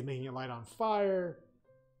 3 days making it light on fire.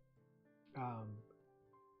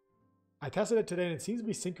 I tested it today and it seems to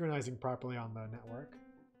be synchronizing properly on the network.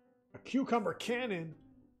 A cucumber cannon.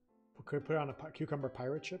 We could put it on a cucumber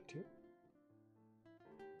pirate ship too.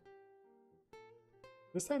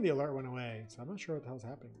 This time the alert went away, so I'm not sure what the hell's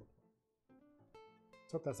happening.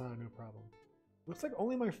 Let's hope that's not a new problem. Looks like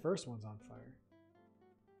only my first one's on fire.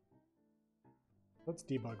 Let's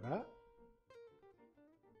debug that.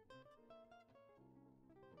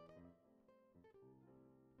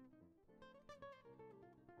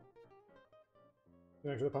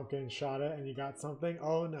 Next to the pumpkin, shot it, and you got something.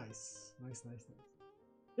 Oh, nice. Nice, nice, nice.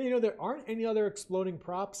 Yeah, you know, there aren't any other exploding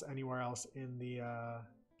props anywhere else in the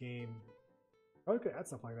game. Probably could add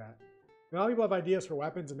stuff like that. A lot of people have ideas for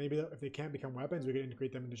weapons, and maybe if they can't become weapons, we could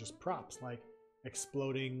integrate them into just props, like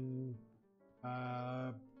exploding...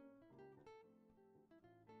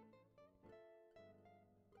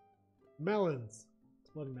 melons.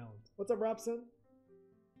 Exploding melons. What's up, Robson?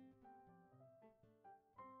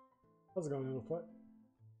 How's it going, Littlefoot?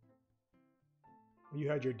 You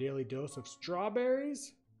had your daily dose of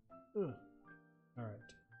strawberries? All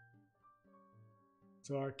right.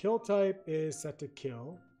 So our kill type is set to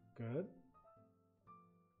kill. Good.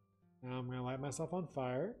 Now I'm going to light myself on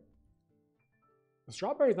fire. The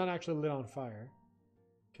strawberry is not actually lit on fire.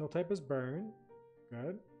 Kill type is burn.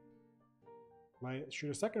 Good.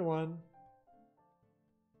 Shoot a second one.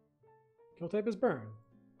 Kill type is burn.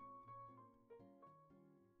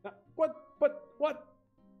 What?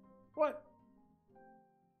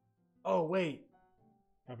 Oh, wait.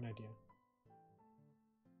 I have an idea.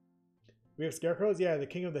 We have scarecrows? Yeah, the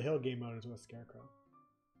King of the Hill game mode is with a scarecrow.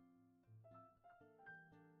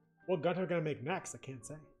 What gun are we going to make next? I can't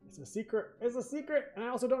say. It's a secret. It's a secret, and I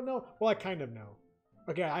also don't know. Well, I kind of know.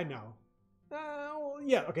 Okay, I know.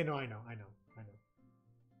 Yeah, okay, no, I know.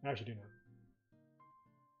 I actually do know.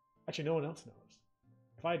 Actually, no one else knows.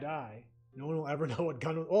 If I die, no one will ever know what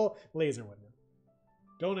gun... Well, laser would know.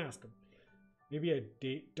 Don't ask him. Maybe a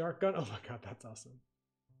dark gun? Oh my god, that's awesome.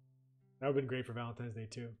 That would have been great for Valentine's Day,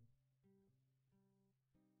 too.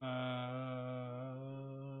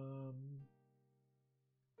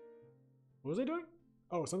 What was I doing?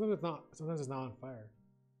 Oh, sometimes it's not. Sometimes it's not on fire.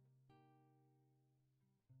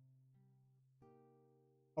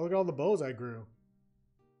 Oh, look at all the bows I grew.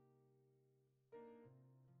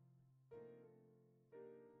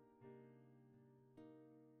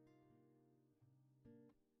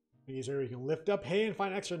 Easier, you can lift up hay and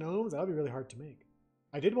find extra gnomes. That would be really hard to make.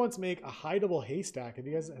 I did once make a hideable haystack.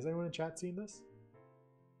 Has anyone in chat seen this?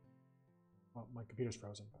 Oh, my computer's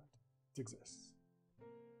frozen, but it exists.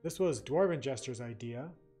 This was Dwarven Jester's idea.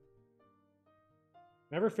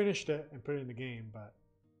 Never finished it and put it in the game, but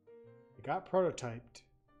it got prototyped.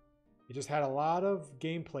 It just had a lot of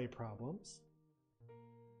gameplay problems.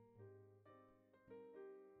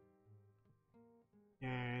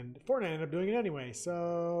 And Fortnite ended up doing it anyway,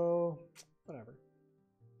 so whatever.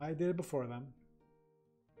 I did it before them.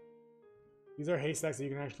 These are haystacks that you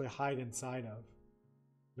can actually hide inside of.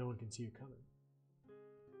 No one can see you coming.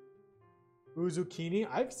 Uzukini.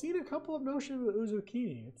 I've seen a couple of notions of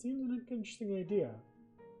Uzukini. It seems an interesting idea.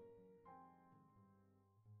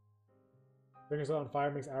 Bringing it on fire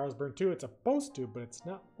makes arrows burn too. It's supposed to, but it's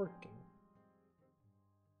not working.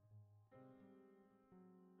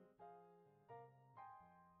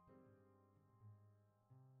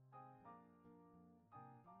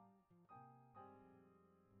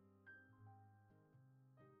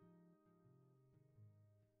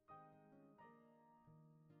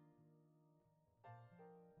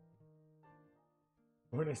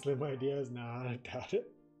 When I slip my ideas, nah, I doubt it.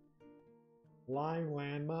 Lime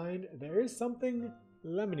landmine. There is something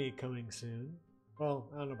lemony coming soon. Well,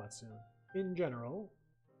 I don't know about soon. In general.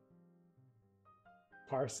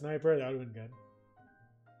 Par sniper, that would have been good.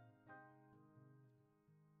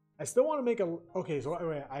 I still want to make a... Okay, so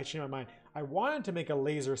wait, I changed my mind. I wanted to make a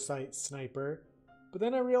laser sight sniper, but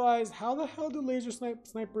then I realized, how the hell do laser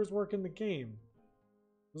snipers work in the game?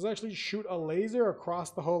 Does it actually shoot a laser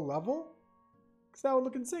across the whole level? Because that would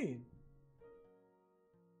look insane.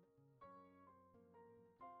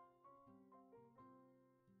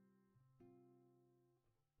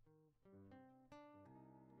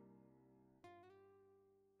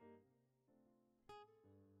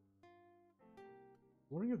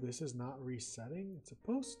 I'm wondering if this is not resetting. It's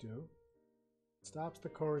supposed to. Stops the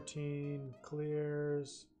coroutine,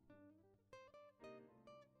 clears.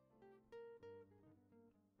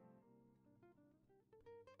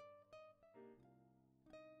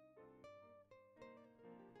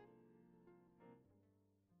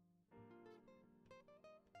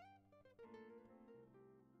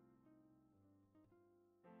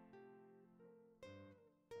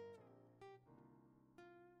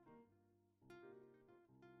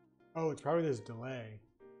 Oh, it's probably this delay.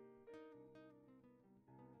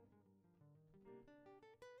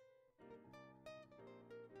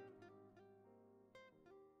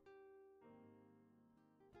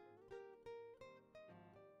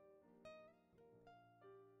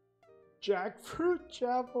 Jackfruit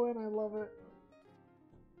javelin, I love it.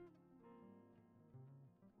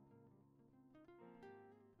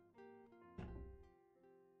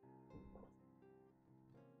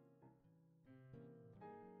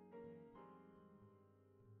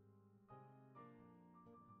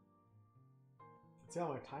 Let's see how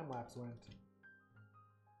my time lapse went.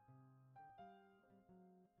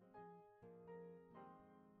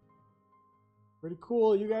 Pretty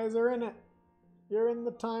cool. You guys are in it. You're in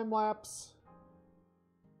the time lapse.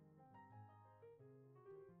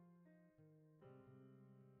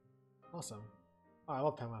 Awesome. Oh, I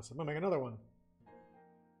love time lapse. I'm gonna make another one.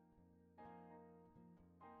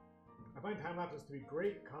 I find time lapses to be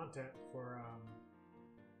great content for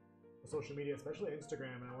social media, especially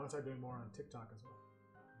Instagram, and I want to start doing more on TikTok as well.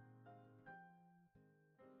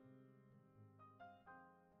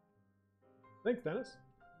 Thanks, Dennis.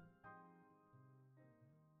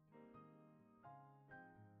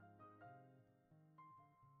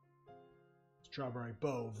 Strawberry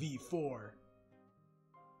Bow V4.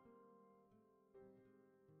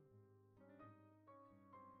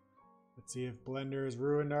 Let's see if Blender has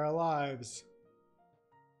ruined our lives.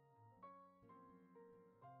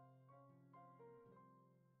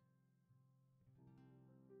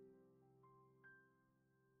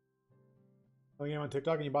 Playing on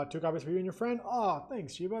TikTok and you bought 2 copies for you and your friend? Oh,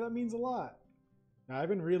 thanks, Shiba. That means a lot. Now, I've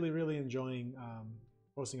been really enjoying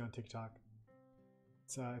posting on TikTok.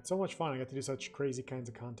 It's so much fun. I get to do such crazy kinds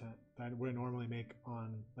of content that I wouldn't normally make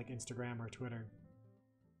on like Instagram or Twitter.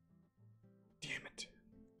 Damn it.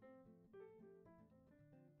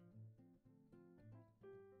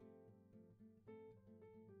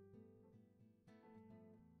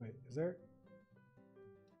 Wait, is there?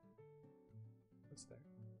 What's there?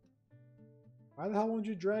 Why the hell won't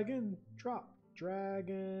you drag and drop? Drag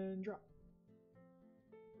and drop.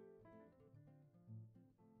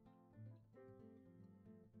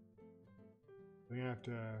 We're gonna have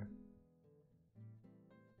to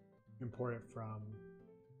import it from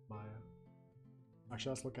Maya. Actually,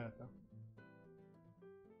 let's look at it though.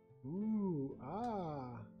 Ooh,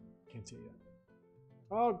 can't see it yet.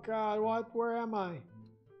 Oh God, what? Where am I?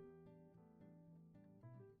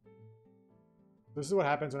 This is what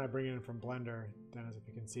happens when I bring it in from Blender, Dennis, if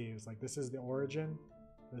you can see. It's like, this is the origin.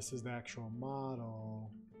 This is the actual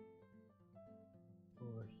model.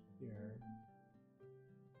 Over here.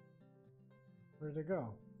 Where did it go?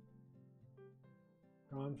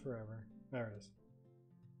 Gone forever. There it is.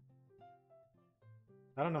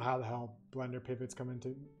 I don't know how the hell Blender pivots come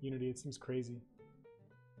into Unity. It seems crazy.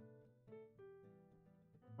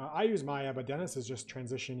 I use Maya, but Dennis has just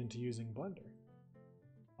transitioned into using Blender.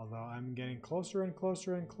 Although I'm getting closer and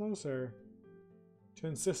closer and closer to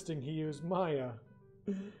insisting he use Maya,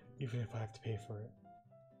 even if I have to pay for it.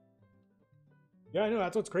 Yeah, I know,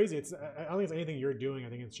 that's what's crazy. I don't think it's anything you're doing. I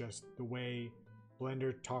think it's just the way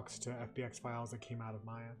Blender talks to FBX files that came out of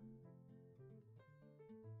Maya.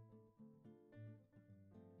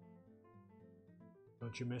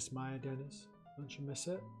 Don't you miss Maya, Dennis? Don't you miss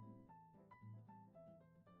it?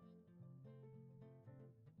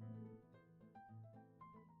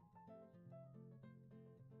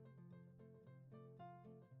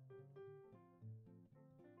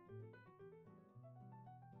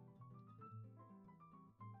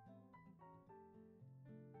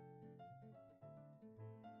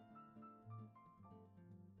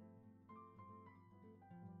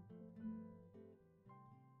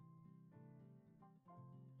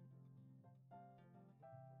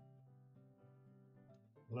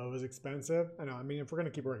 Love is expensive. I know. I mean, if we're gonna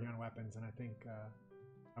keep working on weapons, and I think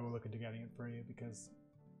I will look into getting it for you, because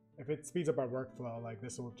if it speeds up our workflow, like,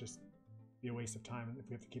 this will just be a waste of time if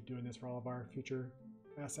we have to keep doing this for all of our future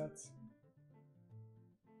assets.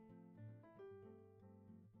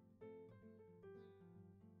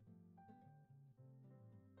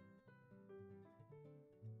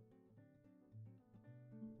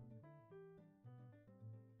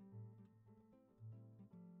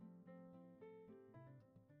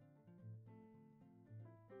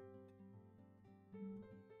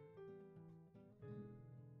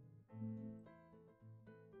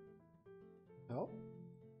 Oh.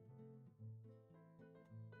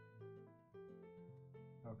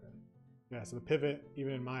 Okay. Yeah, so the pivot,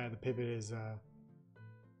 even in Maya, the pivot is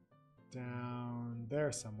down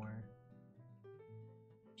there somewhere.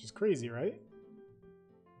 Which is crazy, right?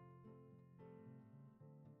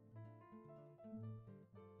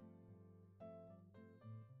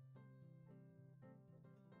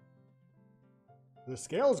 The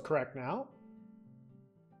scale's correct now.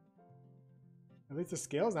 At least the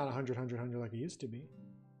scale's not 100, 100, 100 like it used to be.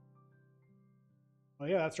 Oh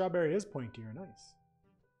yeah, that strawberry is pointier. Nice.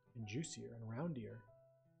 And juicier and roundier.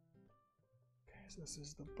 Okay, so this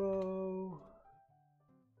is the bow.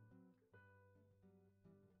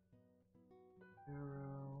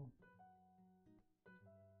 Arrow.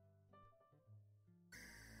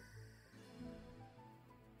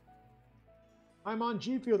 I'm on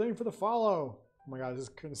G Field. Thank you for the follow. Oh my God, this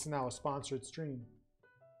is now a sponsored stream.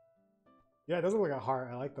 Yeah, it does look like a heart.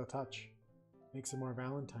 I like the touch. Makes it more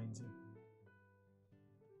Valentine's-y.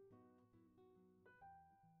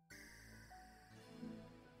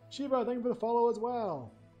 Shiba, thank you for the follow as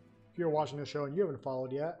well. If you're watching the show and you haven't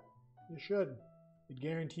followed yet, you should. It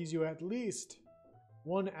guarantees you at least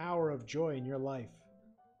 1 hour of joy in your life.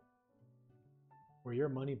 Or your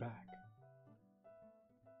money back.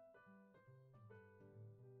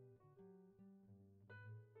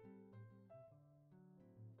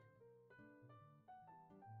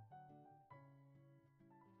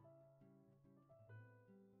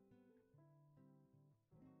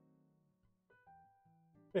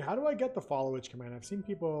 Hey, how do I get the followage command? I've seen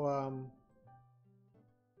people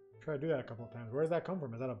try to do that a couple of times. Where does that come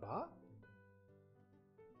from? Is that a bot?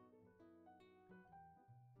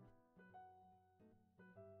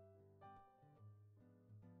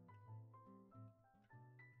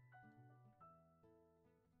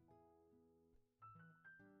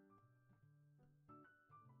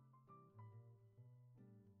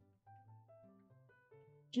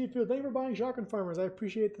 G Field, thank you for buying Shotgun Farmers. I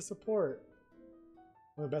appreciate the support.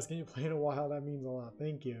 One of the best games you play in a while. That means a lot.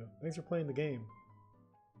 Thank you. Thanks for playing the game.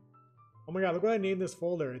 Oh my God, look what I named this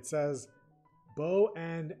folder. It says Bow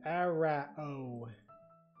and Arrow.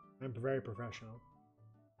 I'm very professional.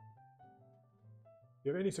 If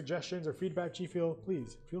you have any suggestions or feedback, G Field,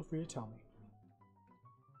 please feel free to tell me.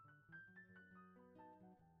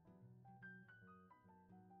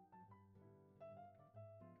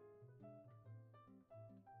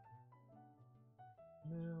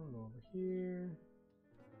 Now go over here.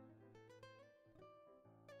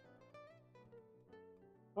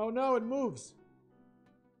 Oh no, it moves!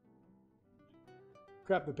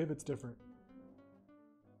 Crap, the pivot's different.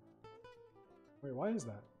 Wait, why is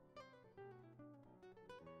that?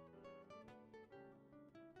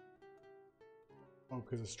 Oh,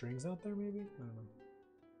 because the string's not there, maybe? I don't know.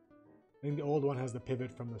 I think the old one has the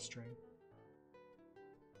pivot from the string.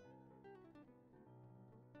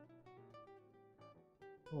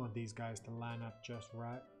 I want these guys to line up just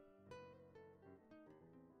right.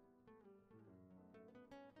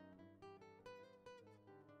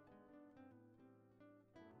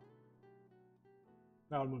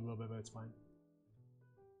 That would move a little bit, but it's fine.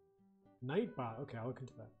 Nightbot. Okay, I'll look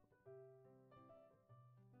into that.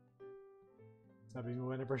 Stop using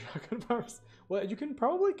Blender shotgun farms. Well, you can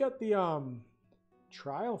probably get the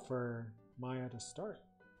trial for Maya to start.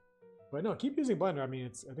 But no, keep using Blender. I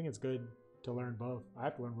mean, I think it's good to learn both. I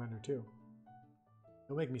have to learn Blender too.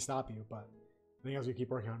 It'll make me stop you, but I think as we keep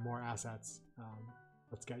working on more assets,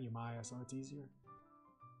 let's get you Maya so it's easier.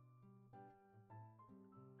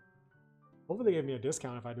 Hopefully they give me a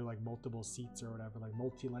discount if I do like multiple seats or whatever, like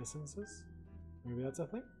multi-licenses. Maybe that's a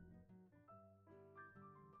thing.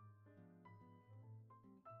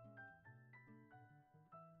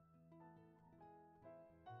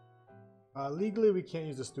 Legally, we can't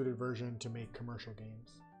use the student version to make commercial games.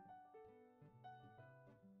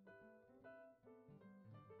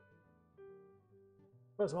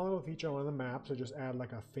 But a small little feature on one of the maps would just add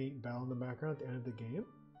like a faint bell in the background at the end of the game.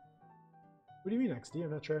 What do you mean XD?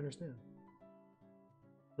 I'm not sure I understand.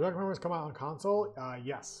 Do Dark Farmers come out on console?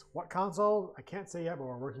 Yes. What console? I can't say yet, but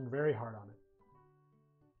we're working very hard on it.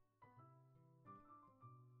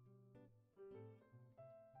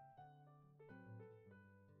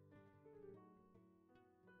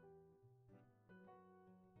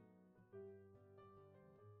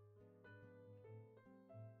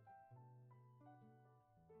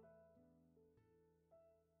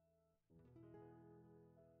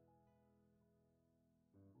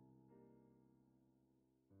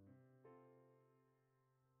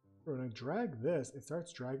 When I drag this, it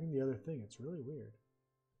starts dragging the other thing. It's really weird.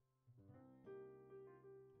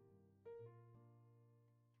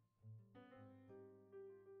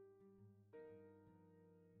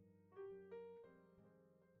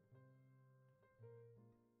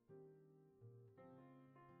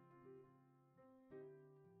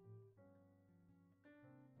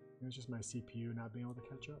 It's just my CPU not being able to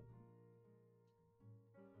catch up.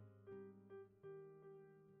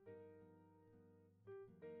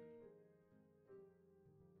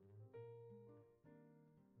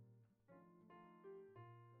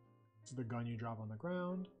 This is the gun you drop on the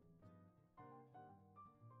ground.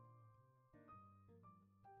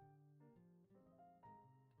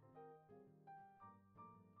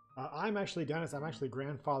 I'm actually, Dennis, I'm actually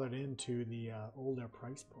grandfathered into the older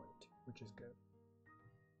price point, which is good.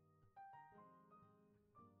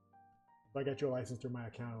 If I get you a license through my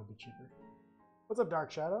account, it'll be cheaper. What's up,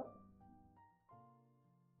 Dark Shadow?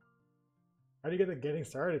 How do you get the Getting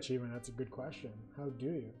Started achievement? That's a good question. How do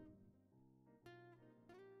you?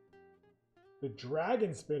 The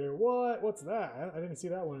Dragon Spitter? What? What's that? I didn't see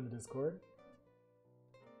that one in the Discord.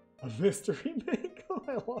 A mystery mango?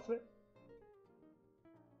 I love it.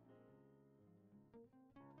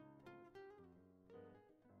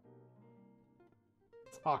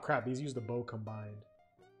 Oh crap, these use the bow combined.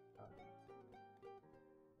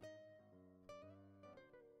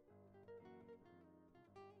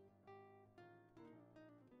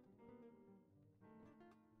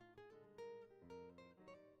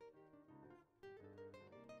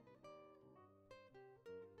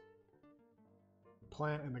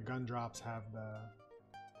 Plant and the gun drops have the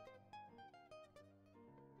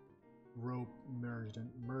rope merged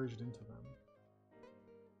into them.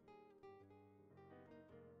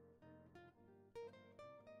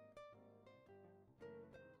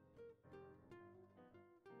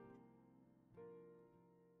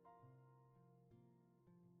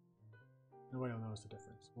 Nobody will notice the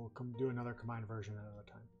difference. We'll do another combined version another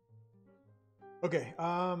time. Okay,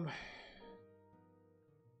 what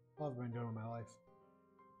have I been doing with my life?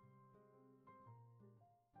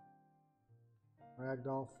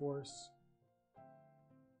 Ragdoll Force.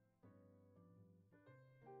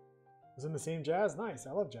 It's in the same jazz? Nice,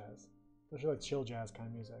 I love jazz. Especially like chill jazz kind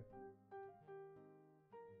of music.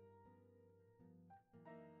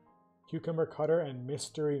 Cucumber Cutter and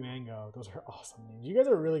Mystery Mango. Those are awesome names. You guys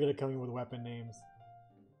are really good at coming up with weapon names.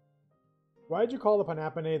 Why did you call the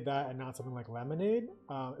Pineapponade that and not something like Lemonade?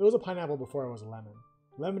 It was a pineapple before it was a lemon.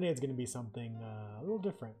 Lemonade's going to be something a little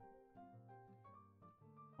different.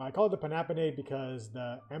 I call it the Pineapponade because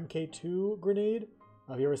the MK2 grenade,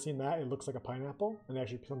 have you ever seen that? It looks like a pineapple, and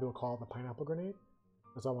actually some people call it the pineapple grenade.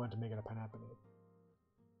 That's why I wanted to make it a pineapple.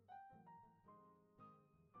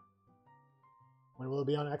 When will it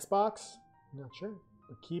be on Xbox? I'm not sure.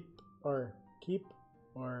 But keep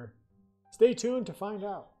or stay tuned to find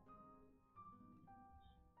out.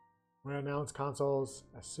 I'm going to announce consoles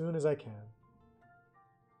as soon as I can.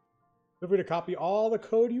 Feel free to copy all the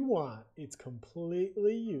code you want. It's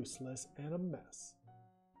completely useless and a mess.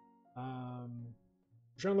 I'm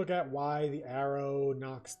trying to look at why the arrow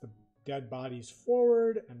knocks the dead bodies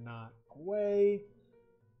forward and not away.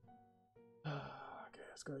 Okay,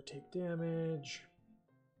 let's go to take damage.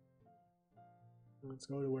 Let's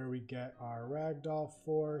go to where we get our ragdoll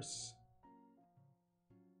force.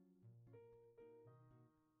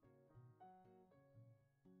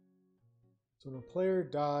 So when a player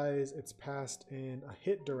dies, it's passed in a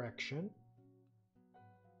hit direction.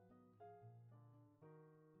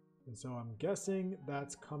 And so I'm guessing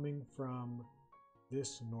that's coming from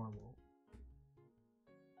this normal.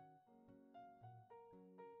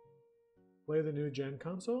 Play the new gen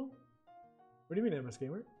console? What do you mean, MS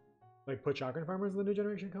Gamer? Like put shotgun farmers in the new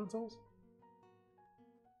generation consoles?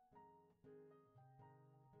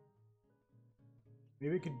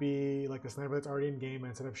 Maybe it could be like the sniper that's already in game, and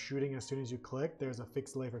instead of shooting as soon as you click, there's a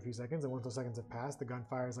fixed delay for a few seconds, and once those seconds have passed, the gun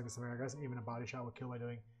fires like a scenario guess, and even a body shot will kill by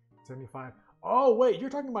doing 75. Oh wait, you're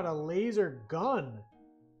talking about a laser gun.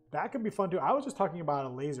 That could be fun too. I was just talking about a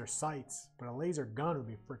laser sights, but a laser gun would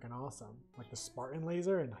be freaking awesome. Like the Spartan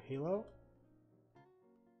laser in Halo.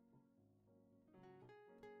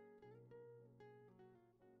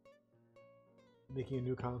 Making a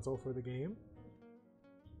new console for the game.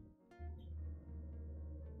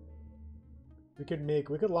 We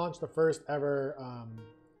could launch the first ever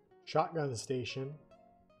shotgun station.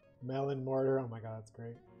 Melon mortar. Oh my god, that's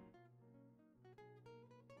great.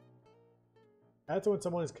 That's when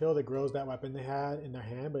someone is killed, it grows that weapon they had in their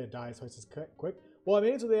hand, but it dies twice as quick. Well, I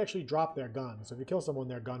made it so they actually drop their gun. So if you kill someone,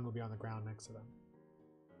 their gun will be on the ground next to them.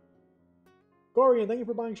 Gorian, thank you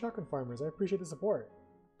for buying Shotgun Farmers. I appreciate the support.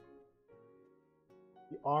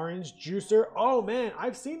 The orange juicer. Oh man,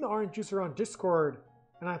 I've seen the orange juicer on Discord,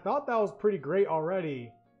 and I thought that was pretty great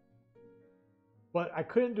already. But I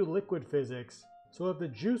couldn't do liquid physics. So if the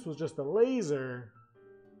juice was just a laser,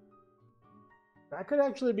 that could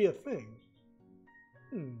actually be a thing.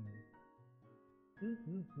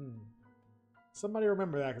 Somebody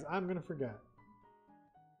remember that, because I'm going to forget.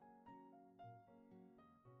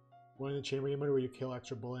 One in the chamber where you kill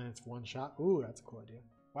extra bullet and it's one shot. Ooh, that's a cool idea.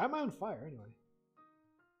 Why am I on fire anyway?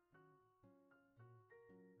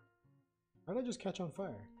 Why did I just catch on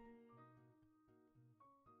fire?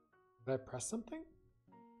 Did I press something?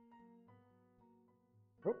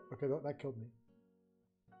 Oh, okay, that killed me.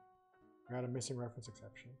 I got a missing reference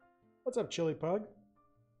exception. What's up, Chili Pug?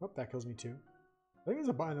 Oh, that kills me too. I think there's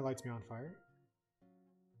a button that lights me on fire.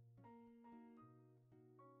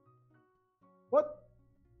 What?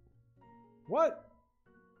 What?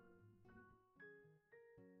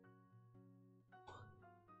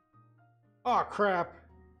 Oh, crap.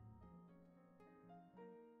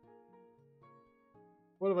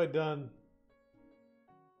 What have I done?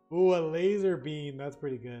 Ooh, a laser beam. That's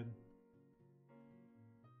pretty good.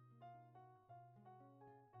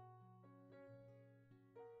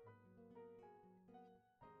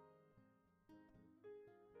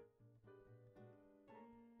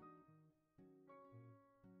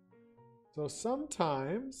 So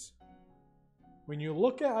sometimes, when you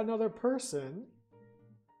look at another person,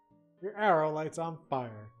 your arrow lights on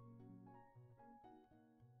fire.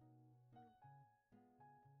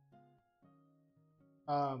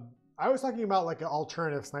 I was talking about like an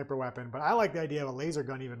alternative sniper weapon, but I like the idea of a laser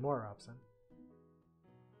gun even more, Robson.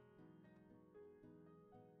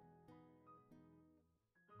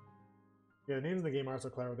 Yeah, the names in the game are so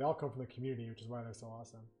clever. They all come from the community, which is why they're so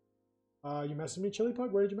awesome. You messaged me, Chili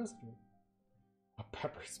Pug? Where did you message me? A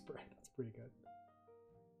pepper spray. That's pretty good.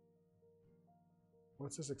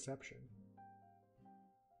 What's this exception?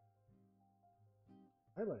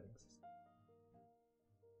 Highlighting.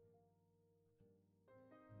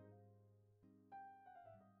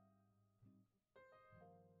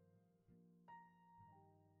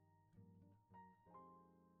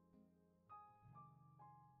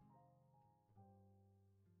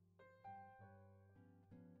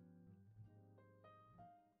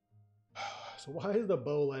 So why is the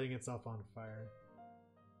bow lighting itself on fire?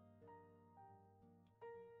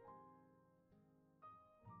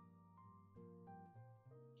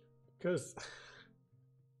 Because...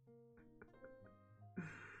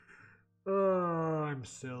 oh, I'm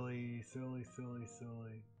silly.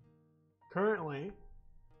 Currently,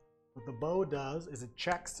 what the bow does is it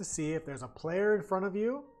checks to see if there's a player in front of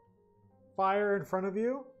you fire in front of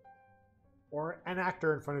you or an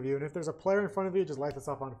actor in front of you. And if there's a player in front of you, just light this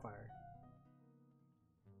up on fire.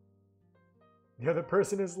 The other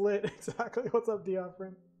person is lit. Exactly. What's up,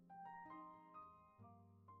 Diophren?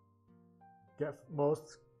 Get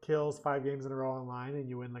most kills 5 games in a row online and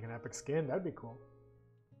you win like an epic skin. That'd be cool.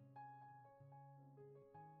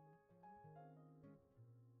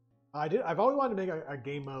 I've always wanted to make a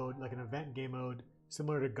game mode, like an event game mode,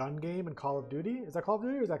 similar to gun game and Call of Duty. Is that Call of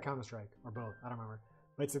Duty or is that Counter-Strike? Or both? I don't remember.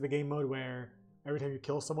 But it's like the game mode where every time you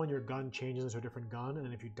kill someone, your gun changes into a different gun, and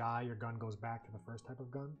then if you die, your gun goes back to the first type of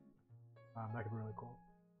gun. That could be really cool.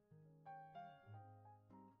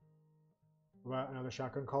 What about another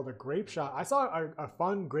shotgun called a grape shot? I saw a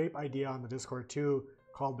fun grape idea on the Discord too,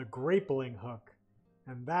 called the grappling hook.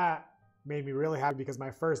 And that made me really happy because my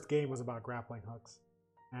first game was about grappling hooks.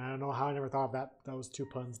 And I don't know how I never thought of those 2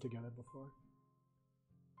 puns together before.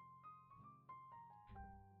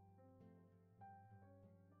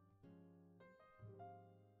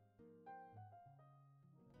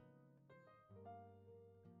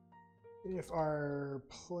 If our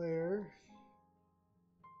player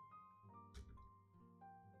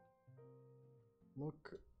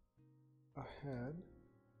look ahead,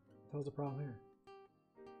 what's the problem here?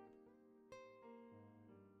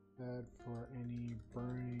 Add for any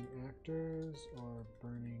burning actors or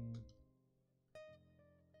burning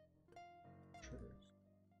triggers.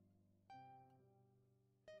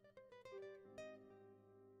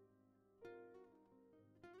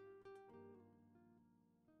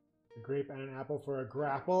 A grape and an apple for a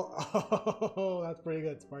grapple. Oh, that's pretty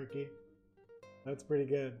good, Sparky. That's pretty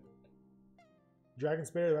good. Dragon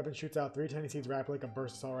Spitter, the weapon shoots out 3 tiny seeds wrapped like a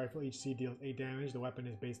burst assault rifle. Each seed deals 8 damage. The weapon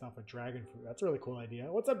is based off of dragon fruit. That's a really cool idea.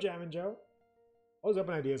 What's up, Jammin' Joe? Those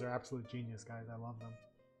weapon ideas are absolute genius, guys. I love them.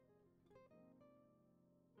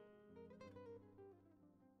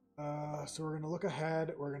 So we're going to look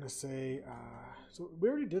ahead. We're going to say... so we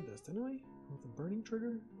already did this, didn't we? With the burning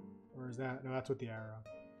trigger? Or is that... No, that's with the arrow.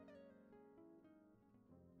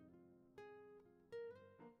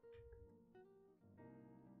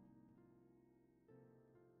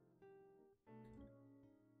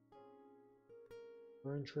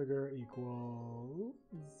 Burn trigger equals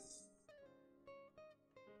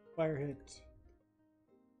fire hit.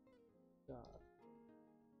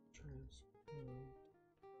 Transform.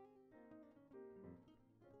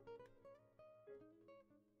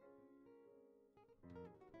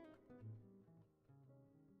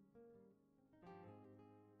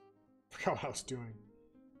 Forgot what I was doing.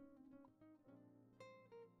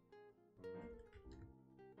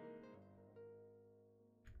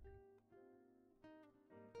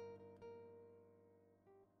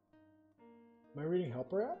 Am I reading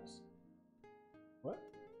helper apps? What?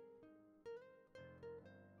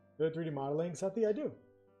 Good 3D modeling, Sethi? I do.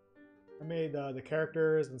 I made the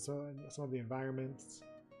characters and some of the environments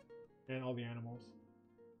and all the animals.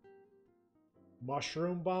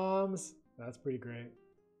 Mushroom bombs? That's pretty great.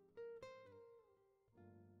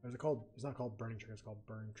 Is it called? It's not called burning trigger. It's called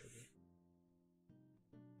burn trigger.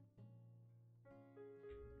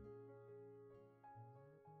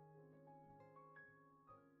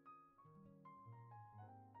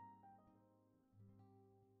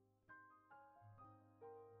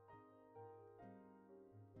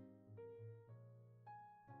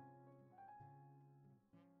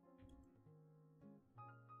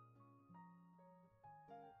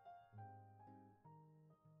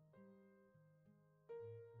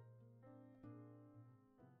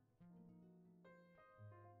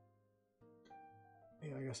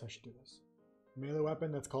 Yeah, I guess I should do this. Melee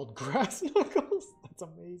weapon that's called grass knuckles. That's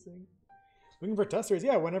amazing. Looking for testers.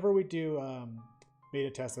 Yeah, whenever we do beta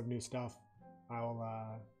tests of new stuff,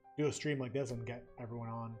 I'll do a stream like this and get everyone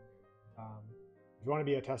on. If you want to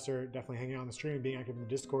be a tester, definitely hanging out on the stream and being active in the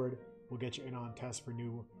Discord will get you in on tests for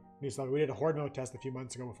new stuff. We did a Horde mode test a few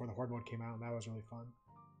months ago before the Horde mode came out, and that was really fun.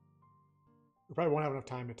 We probably won't have enough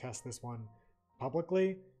time to test this one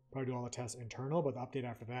publicly. Probably do all the tests internal, but the update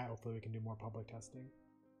after that, hopefully we can do more public testing.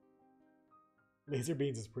 Laser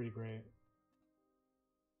beans is pretty great.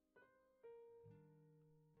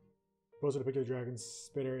 Posted a picture of Dragon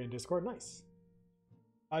Spitter in Discord. Nice.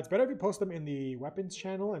 It's better if you post them in the weapons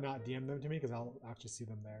channel and not DM them to me, because I'll actually see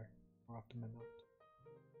them there more often than not.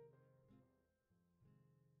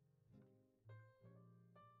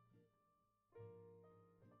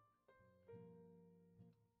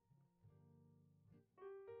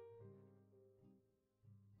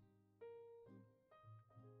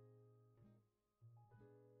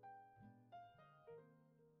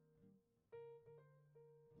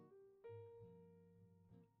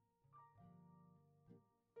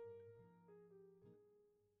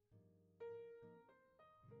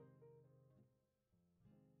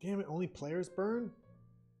 Damn it, only players burn?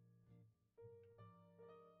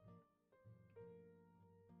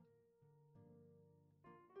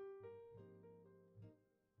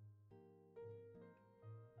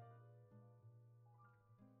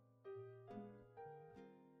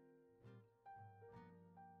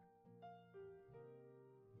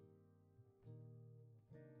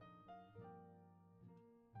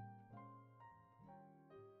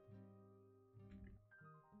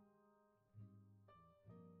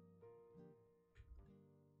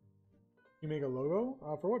 You make a logo?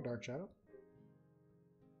 For what, Dark Shadow?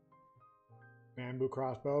 Bamboo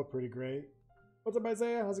crossbow, pretty great. What's up,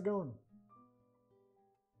 Isaiah? How's it going?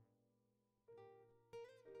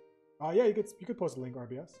 Yeah, you could post a link,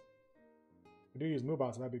 RBS. I do use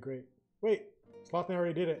Moobot, so that'd be great. Wait, Slothman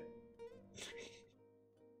already did it.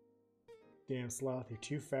 Damn, Sloth, you're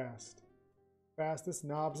too fast. Fastest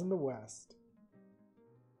knobs in the West.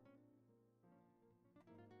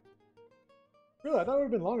 Really, I thought it would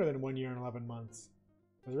have been longer than 1 year and 11 months.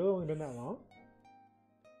 Has it really only been that long?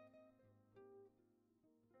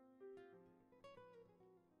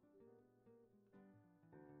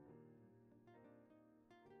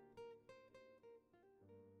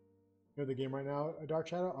 You know the game right now, Dark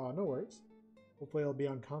Shadow? Oh, no worries. Hopefully it'll be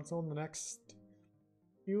on console in the next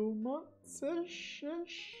few months-ish?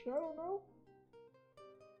 I don't know.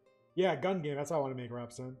 Yeah, gun game. That's what I want to make,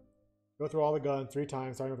 Rapson. Go through all the guns 3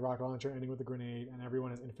 times, starting with the rocket launcher, ending with the grenade, and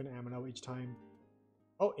everyone has infinite ammo each time.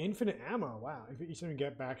 Oh, infinite ammo. Wow. If each time you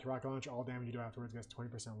get back your rocket launcher, all damage you do afterwards gets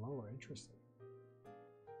 20% lower. Interesting.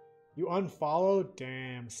 You unfollowed?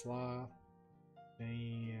 Damn, Sloth.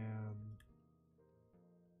 Damn.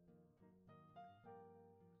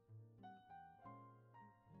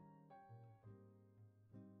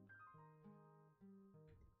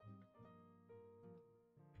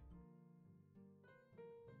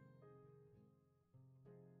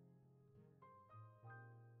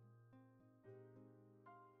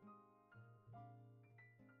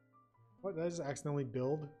 What, did I just accidentally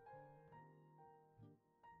build?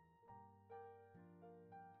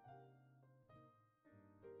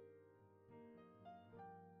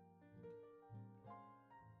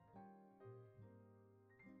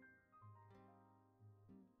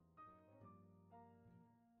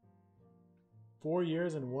 Four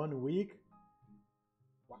years in 1 week?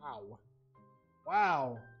 Wow.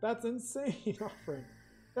 Wow. That's insane, offering.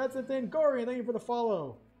 That's insane. Gorian, thank you for the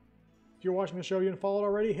follow. If you're watching the show, you haven't followed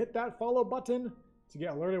already, hit that follow button to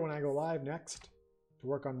get alerted when I go live next to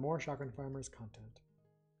work on more Shotgun Farmers content.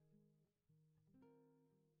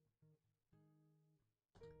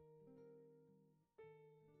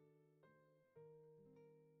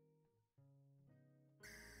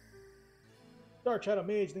 Dark Shadow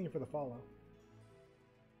Mage, thank you for the follow.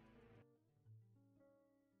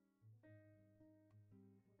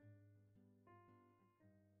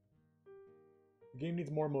 The game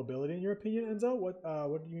needs more mobility in your opinion, Enzo? What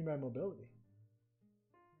do you mean by mobility?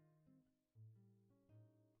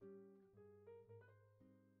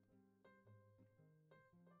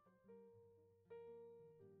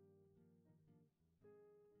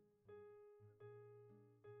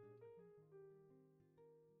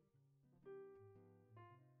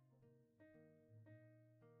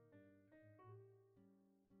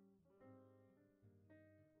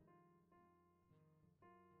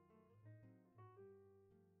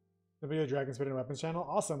 The video Dragon Spit and Weapons channel?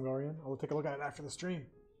 Awesome, Gorian. I'll take a look at it after the stream.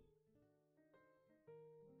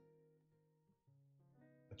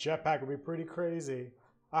 A jetpack would be pretty crazy.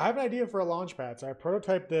 I have an idea for a launch pad, so I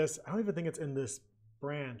prototyped this. I don't even think it's in this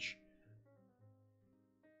branch.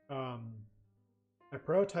 I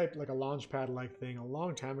prototyped like a launch pad like thing a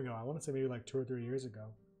long time ago. I want to say maybe like 2 or 3 years ago.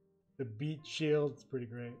 The beat shield's pretty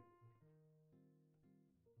great.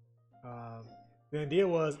 The idea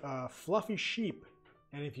was a fluffy sheep,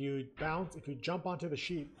 and if you jump onto the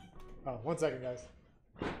sheep. Oh, 1 second, guys.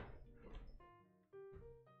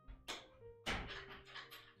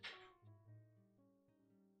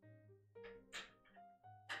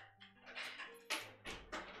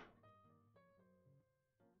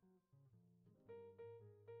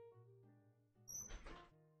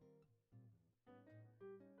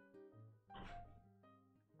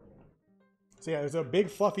 So yeah, there's a big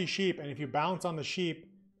fluffy sheep, and if you bounce on the sheep,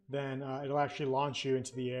 then it'll actually launch you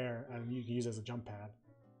into the air, and you can use it as a jump pad.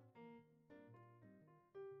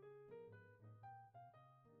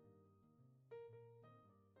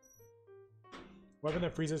 Weapon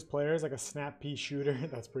that freezes players like a snap pea shooter.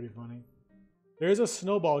 That's pretty funny. There is a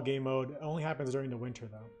snowball game mode. It only happens during the winter,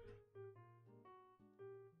 though.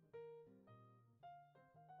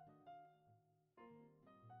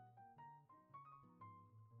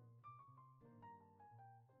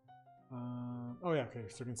 Oh yeah, okay,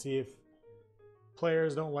 so you can see if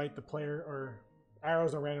players don't light the player, or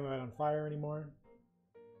arrows don't randomly light on fire anymore.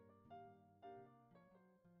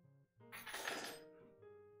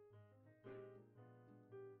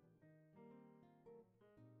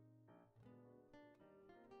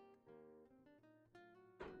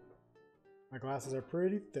 My glasses are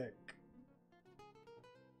pretty thick.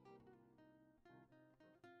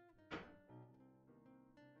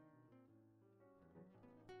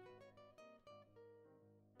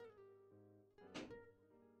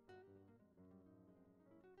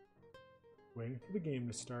 Waiting for the game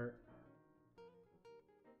to start.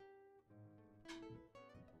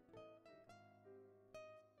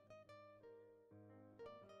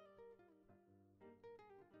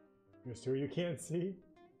 There's two you can't see.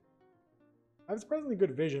 I have surprisingly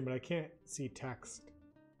good vision, but I can't see text,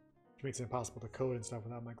 which makes it impossible to code and stuff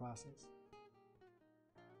without my glasses.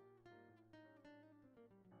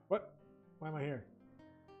 What? Why am I here?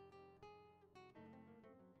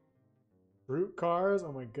 Brute cars?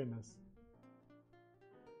 Oh my goodness.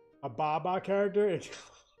 A Baba character?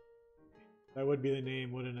 That would be the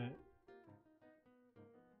name, wouldn't it?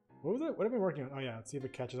 What was it? What have I been working on? Oh yeah, let's see if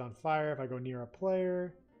it catches on fire. If I go near a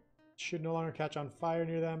player, it should no longer catch on fire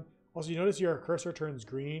near them. Also, you notice your cursor turns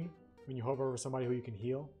green when you hover over somebody who you can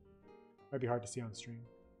heal. Might be hard to see on stream.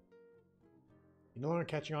 You're no longer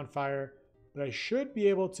catching on fire, but I should be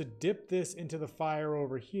able to dip this into the fire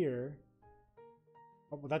over here.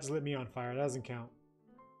 Oh, well, that just lit me on fire. That doesn't count.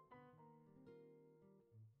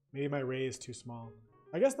 Maybe my ray is too small.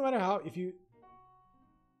 I guess no matter how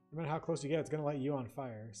close you get, it's gonna light you on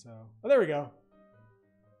fire. So, oh, there we go.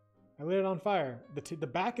 I lit it on fire. The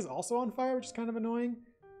back is also on fire, which is kind of annoying.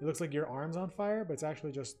 It looks like your arm's on fire, but it's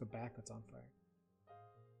actually just the back that's on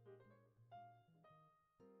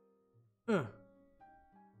fire.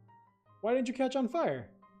 Why didn't you catch on fire?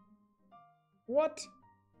 What?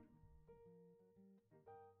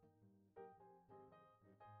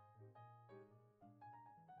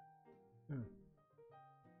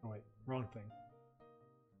 Oh wait, wrong thing.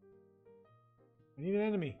 I need an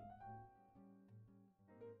enemy.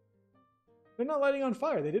 They're not lighting on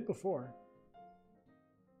fire. They did before.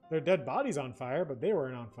 Their dead body's on fire, but they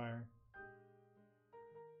weren't on fire.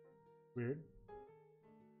 Weird.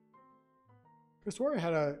 I swore I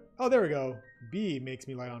had a... Oh, there we go. B makes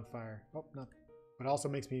me light on fire. Oh, not... But also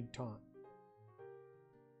makes me taunt.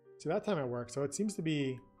 See, that time it worked. So it seems to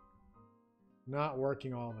be not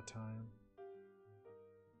working all the time.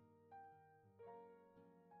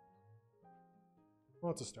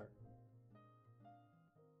 Well, it's a start.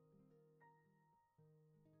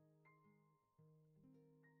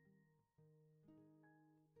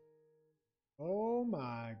 Oh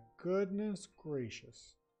my goodness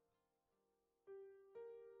gracious.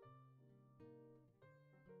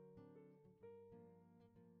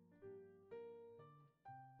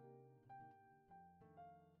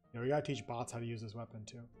 Yeah, we gotta teach bots how to use this weapon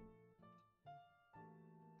too.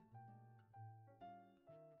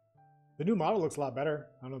 The new model looks a lot better.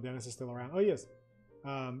 I don't know if Dennis is still around. Oh, he is.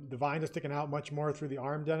 The vines are sticking out much more through the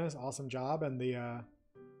arm, Dennis. Awesome job. And the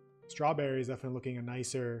strawberry is definitely looking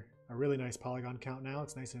a really nice polygon count now.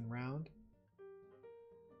 It's nice and round.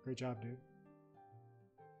 Great job, dude.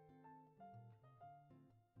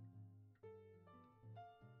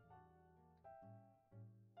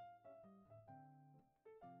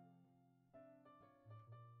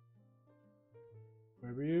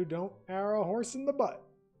 Whatever you don't arrow a horse in the butt.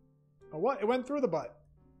 Oh, what? It went through the butt.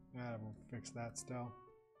 Yeah, we'll fix that still.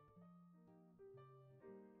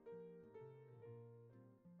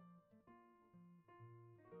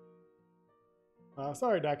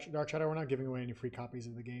 Sorry, Dark Shadow, we're not giving away any free copies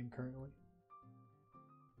of the game currently.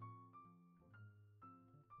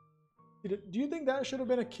 Do you think that should have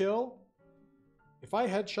been a kill? If I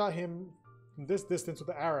headshot him from this distance with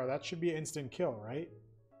the arrow, that should be an instant kill, right?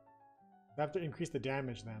 I have to increase the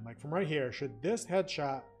damage then. Like from right here, should this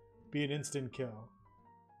headshot be an instant kill?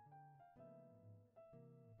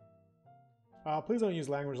 Please don't use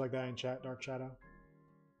language like that in chat, Dark Shadow.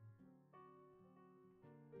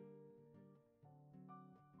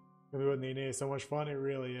 Nene is so much fun. It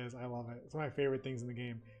really is. I love it. It's one of my favorite things in the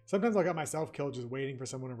game. Sometimes I'll get myself killed just waiting for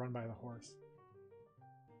someone to run by the horse.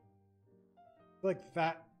 Like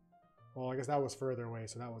that. Well, I guess that was further away,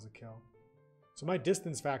 so that was a kill. So my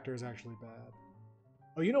distance factor is actually bad.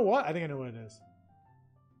 Oh, you know what? I think I know what it is.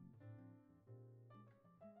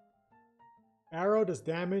 Arrow does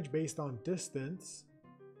damage based on distance.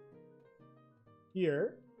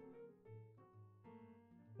 Here.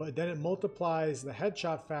 But then it multiplies the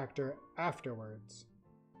headshot factor afterwards.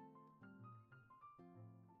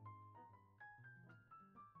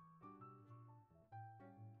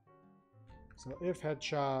 So if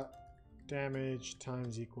headshot damage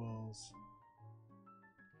times equals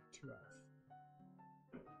 2F.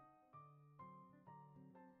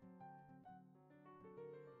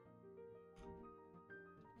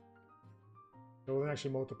 It wasn't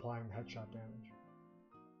actually multiplying the headshot damage.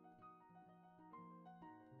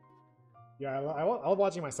 Yeah, I love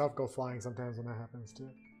watching myself go flying sometimes when that happens too.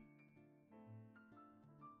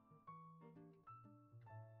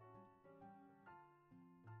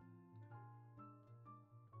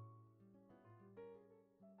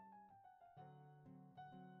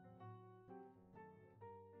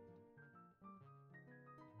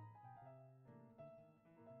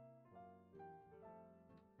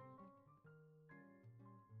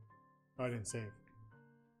 Oh, I didn't save.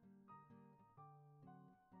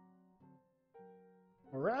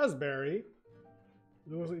 A raspberry?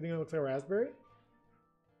 You think it looks like a raspberry?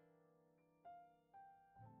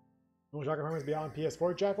 Will Shotgun Farmers be out on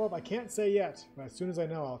PS4, Jackalope? I can't say yet, but as soon as I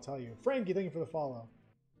know, I'll tell you. Frankie, thank you for the follow.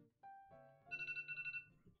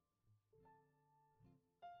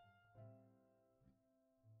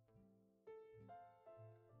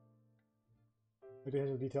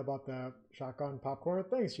 Additional detail about the shotgun popcorn.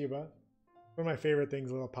 Thanks, Shiba. One of my favorite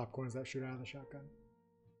things, little popcorns that shoot out of the shotgun.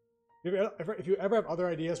 If you ever have other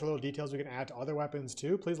ideas for little details we can add to other weapons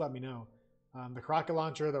too, please let me know. The rocket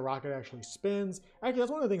launcher, the rocket actually spins. Actually,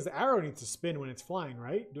 that's one of the things. The arrow needs to spin when it's flying,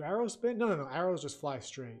 right? Do arrows spin? No. Arrows just fly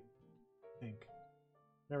straight. I think.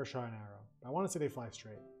 Never shot an arrow. I want to say they fly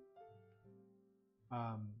straight.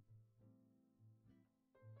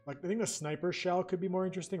 Like I think the sniper shell could be more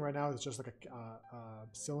interesting. Right now, it's just like a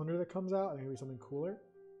cylinder that comes out. I think it'd be something cooler.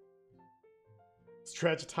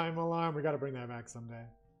 Stretch time alarm. We got to bring that back someday.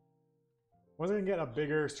 Once I can get a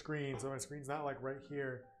bigger screen, so my screen's not like right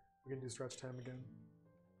here, we can do stretch time again.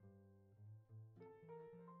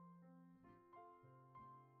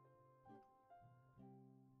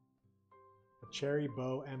 A cherry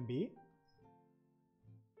bow MB.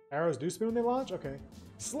 Arrows do spin when they launch? Okay.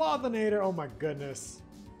 Slothinator, oh my goodness.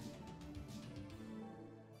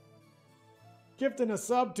 Gifting a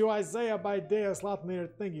sub to Isaiah by Dea Slothinator.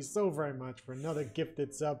 Thank you so very much for another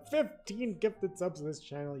gifted sub. 15 gifted subs to this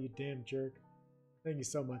channel, you damn jerk. Thank you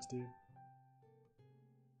so much, dude.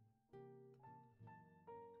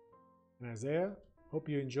 And Isaiah, hope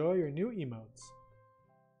you enjoy your new emotes.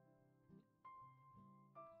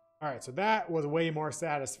 Alright, so that was way more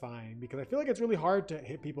satisfying because I feel like it's really hard to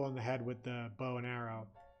hit people in the head with the bow and arrow.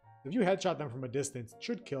 If you headshot them from a distance, it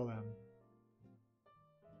should kill them.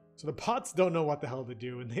 So the bots don't know what the hell to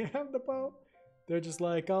do when they have the bow. They're just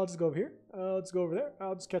like, I'll just go over here. I'll just go over there.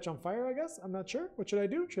 I'll just catch on fire, I guess. I'm not sure. What should I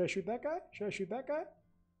do? Should I shoot that guy? Should I shoot that guy?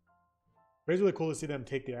 But it's really cool to see them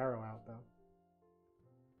take the arrow out, though.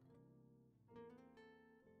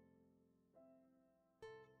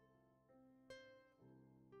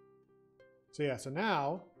 So yeah, so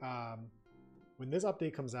now, when this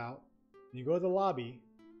update comes out, you go to the lobby,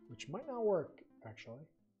 which might not work, actually.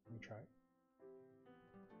 Let me try.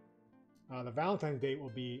 The Valentine's date will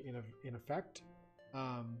be in effect.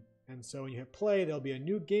 And so when you hit play, there'll be a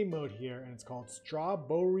new game mode here, and it's called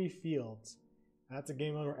Strawberry Fields. And that's a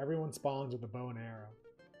game mode where everyone spawns with a bow and arrow.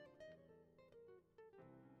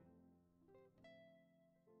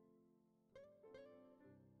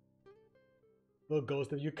 Little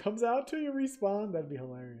ghost of you comes out till you respawn. That'd be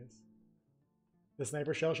hilarious. The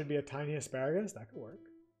sniper shell should be a tiny asparagus. That could work.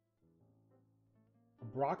 A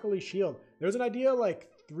broccoli shield. There was an idea like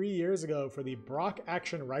 3 years ago for the Brock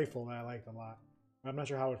action rifle that I liked a lot. I'm not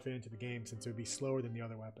sure how it would fit into the game since it would be slower than the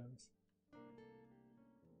other weapons.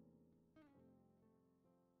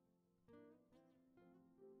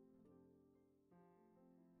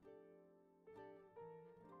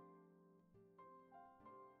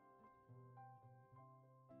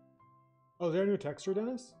 Oh, is there a new texture,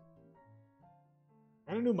 Dennis?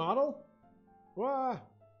 And a new model? Wah!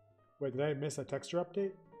 Wait, did I miss a texture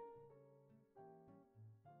update?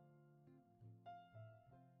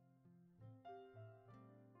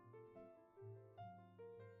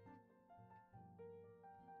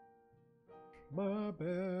 My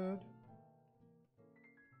bad.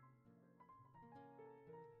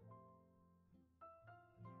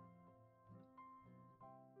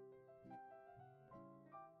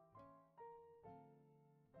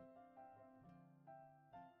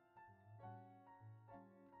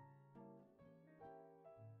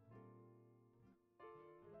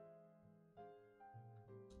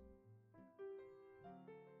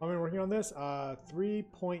 I've been working on this 3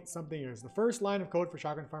 point something years. The first line of code for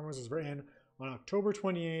Shotgun Farmers was written on October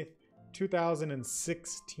 28th,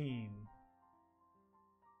 2016.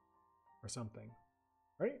 Or something.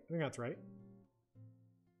 Right? I think that's right.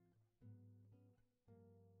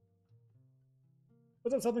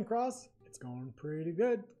 What's up, Southern Cross? It's going pretty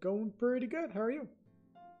good. Going pretty good. How are you?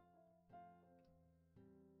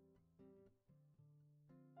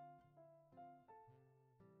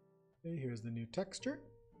 Okay, here's the new texture.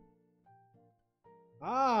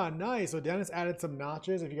 Ah, nice. So Dennis added some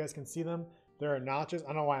notches. If you guys can see them, there are notches. I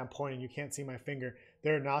don't know why I'm pointing. You can't see my finger.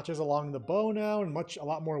 There are notches along the bow now and a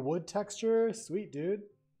lot more wood texture. Sweet, dude.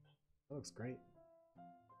 That looks great.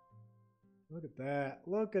 Look at that.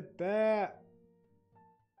 Look at that.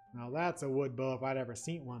 Now that's a wood bow if I'd ever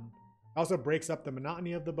seen one. Also breaks up the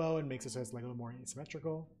monotony of the bow and makes it so it's like a little more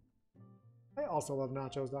asymmetrical. I also love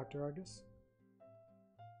nachos, Dr. Argus.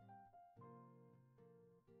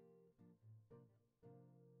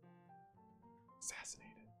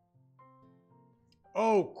 Assassinated.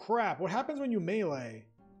 Oh crap, what happens when you melee?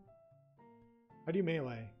 How do you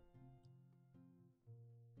melee?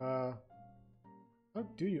 How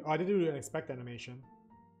do you? Oh, I did do an expect animation.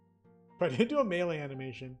 But I didn't do a melee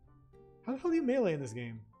animation. How the hell do you melee in this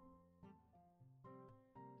game?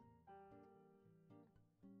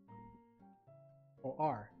 Oh,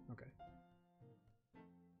 R. Okay.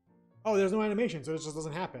 Oh, there's no animation, so it just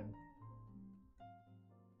doesn't happen.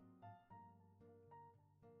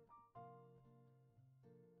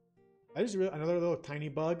 I just realized another little tiny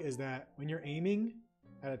bug is that when you're aiming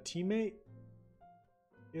at a teammate,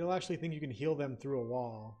 it'll actually think you can heal them through a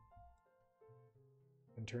wall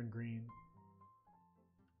and turn green.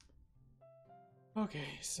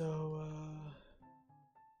 Okay, so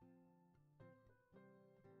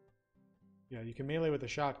yeah, you can melee with a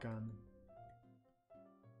shotgun.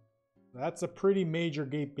 That's a pretty major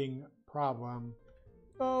gaping problem.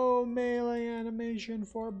 Oh, melee animation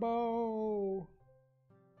for bow.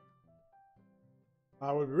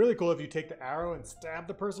 It would be really cool if you take the arrow and stab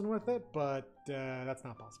the person with it, but that's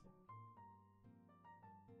not possible.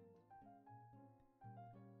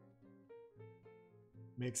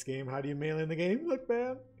 Mixed game, how do you melee in the game? Look,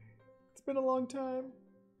 man, it's been a long time.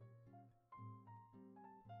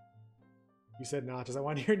 You said nachos. I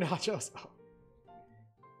want to hear nachos. Oh.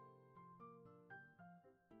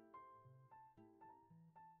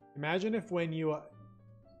 Imagine if when you...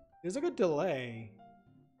 there's like a delay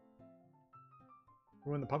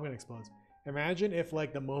when the pumpkin explodes. Imagine if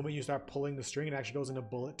like the moment you start pulling the string, it actually goes into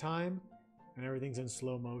bullet time and everything's in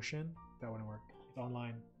slow motion. That wouldn't work. It's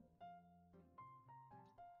online.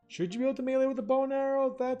 Should you be able to melee with a bow and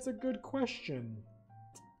arrow? That's a good question.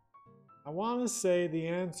 I want to say the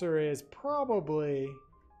answer is probably,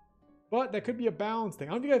 but that could be a balance thing.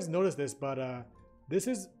 I don't know if you guys noticed this, but this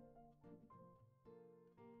is,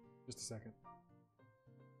 just a second.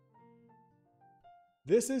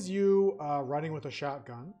 This is you running with a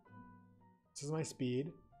shotgun. This is my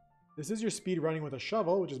speed. This is your speed running with a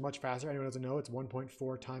shovel, which is much faster. Anyone doesn't know, it's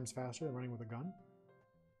 1.4 times faster than running with a gun.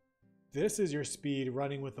 This is your speed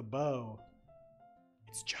running with a bow.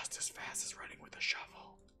 It's just as fast as running with a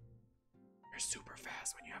shovel. You're super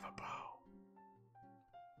fast when you have a bow.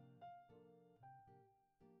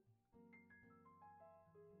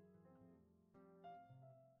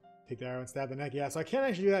 Take the arrow and stab the neck. Yeah, so I can't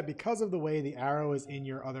actually do that because of the way the arrow is in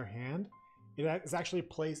your other hand. It is actually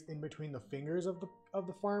placed in between the fingers of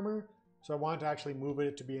the farmer. So I wanted to actually move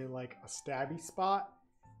it to be in like a stabby spot.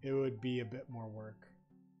 It would be a bit more work.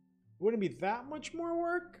 It wouldn't be that much more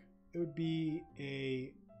work. It would be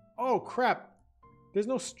a... oh, crap. There's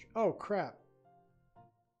no... oh, crap.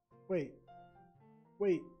 Wait.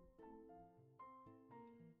 Wait.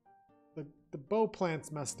 The bow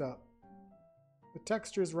plant's messed up. The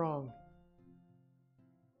texture's wrong.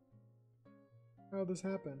 How'd this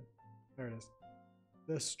happen? There it is.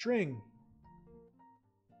 The string.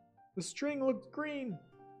 The string looks green.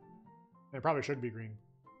 And it probably should be green,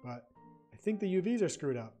 but I think the UVs are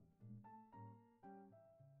screwed up.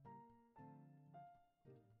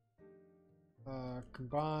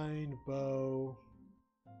 Combined bow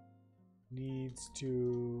needs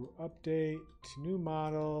to update to new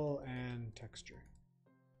model and texture.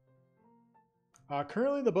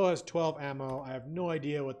 Currently the bow has 12 ammo. I have no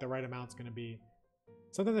idea what the right amount's going to be.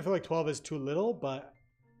 Sometimes I feel like 12 is too little, but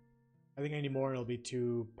I think any more it'll be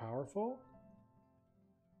too powerful.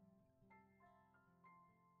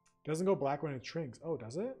 Doesn't go black when it shrinks. Oh,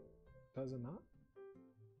 does it? Does it not?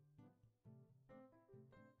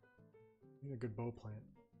 Need a good bow plant.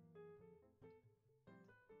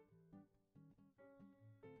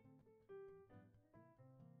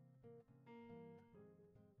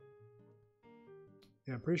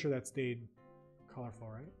 Yeah, I'm pretty sure that stayed colorful,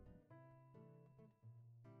 right?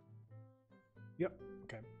 Yep,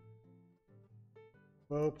 okay.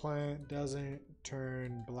 Bow plant doesn't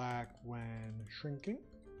turn black when shrinking.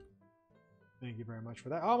 Thank you very much for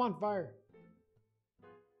that. Oh, I'm on fire.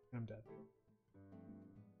 I'm dead.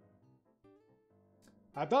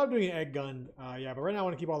 I thought of doing an egg gun, yeah, but right now I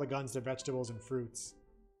want to keep all the guns to vegetables and fruits.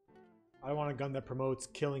 I don't want a gun that promotes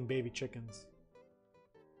killing baby chickens.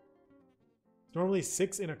 It's normally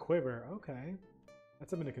 6 in a quiver. Okay. That's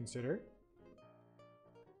something to consider.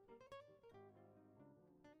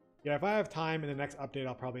 Yeah, if I have time in the next update,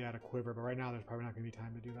 I'll probably add a quiver, but right now there's probably not going to be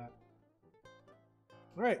time to do that.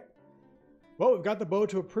 Alright. Well, we've got the bow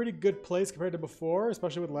to a pretty good place compared to before,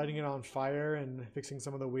 especially with lighting it on fire and fixing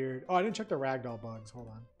some of the weird... Oh, I didn't check the ragdoll bugs. Hold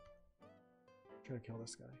on. I'm trying to kill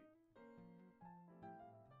this guy.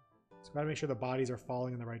 So gotta make sure the bodies are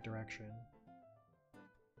falling in the right direction.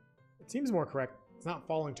 It seems more correct. It's not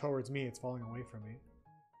falling towards me, it's falling away from me.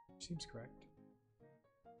 Seems correct.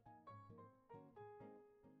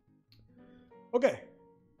 Okay.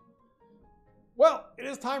 Well, it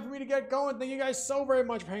is time for me to get going. Thank you guys so very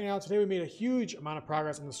much for hanging out today. We made a huge amount of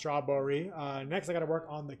progress on the strawberry. Next, I got to work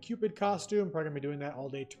on the Cupid costume. Probably going to be doing that all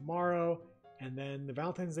day tomorrow. And then the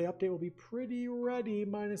Valentine's Day update will be pretty ready,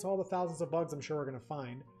 minus all the thousands of bugs I'm sure we're going to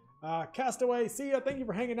find. Castaway, see ya. Thank you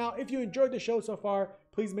for hanging out. If you enjoyed the show so far,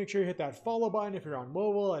 please make sure you hit that follow button. If you're on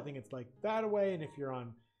mobile, I think it's like that way. And if you're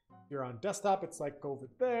on desktop, it's like over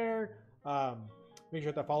there. Make sure you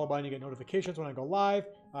hit that follow button. You get notifications when I go live.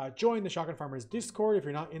 Join the Shotgun Farmers Discord if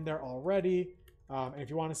you're not in there already. And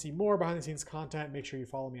if you want to see more behind the scenes content, make sure you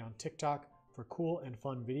follow me on TikTok for cool and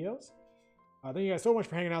fun videos. Thank you guys so much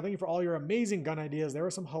for hanging out. Thank you for all your amazing gun ideas. There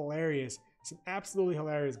were some absolutely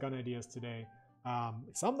hilarious gun ideas today.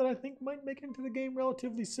 Some that I think might make it into the game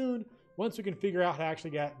relatively soon once we can figure out how to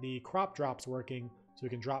actually get the crop drops working so we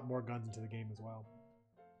can drop more guns into the game as well.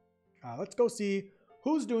 Let's go see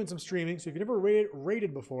who's doing some streaming. So if you've never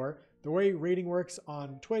rated before, the way rating works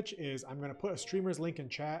on Twitch is I'm going to put a streamer's link in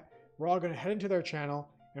chat. We're all going to head into their channel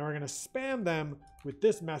and we're going to spam them with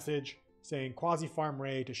this message saying Quasi Farm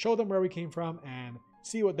Raid to show them where we came from and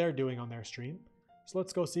see what they're doing on their stream. So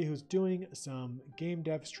let's go see who's doing some game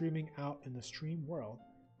dev streaming out in the stream world.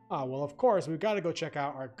 Well, of course, we've got to go check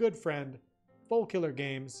out our good friend, Full Killer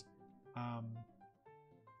Games,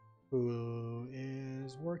 who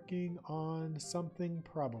is working on something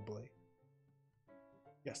probably.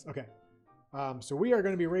 Yes, okay. So we are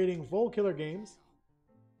going to be rating Full Killer Games.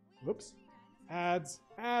 Whoops. Ads.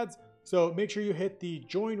 So make sure you hit the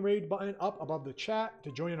join raid button up above the chat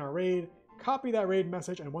to join in our raid. Copy that raid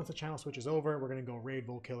message, and once the channel switches over, we're going to go raid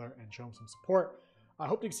Full Killer and show him some support. I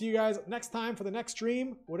hope to see you guys next time for the next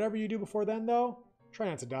stream. Whatever you do before then, though, try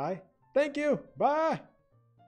not to die. Thank you. Bye.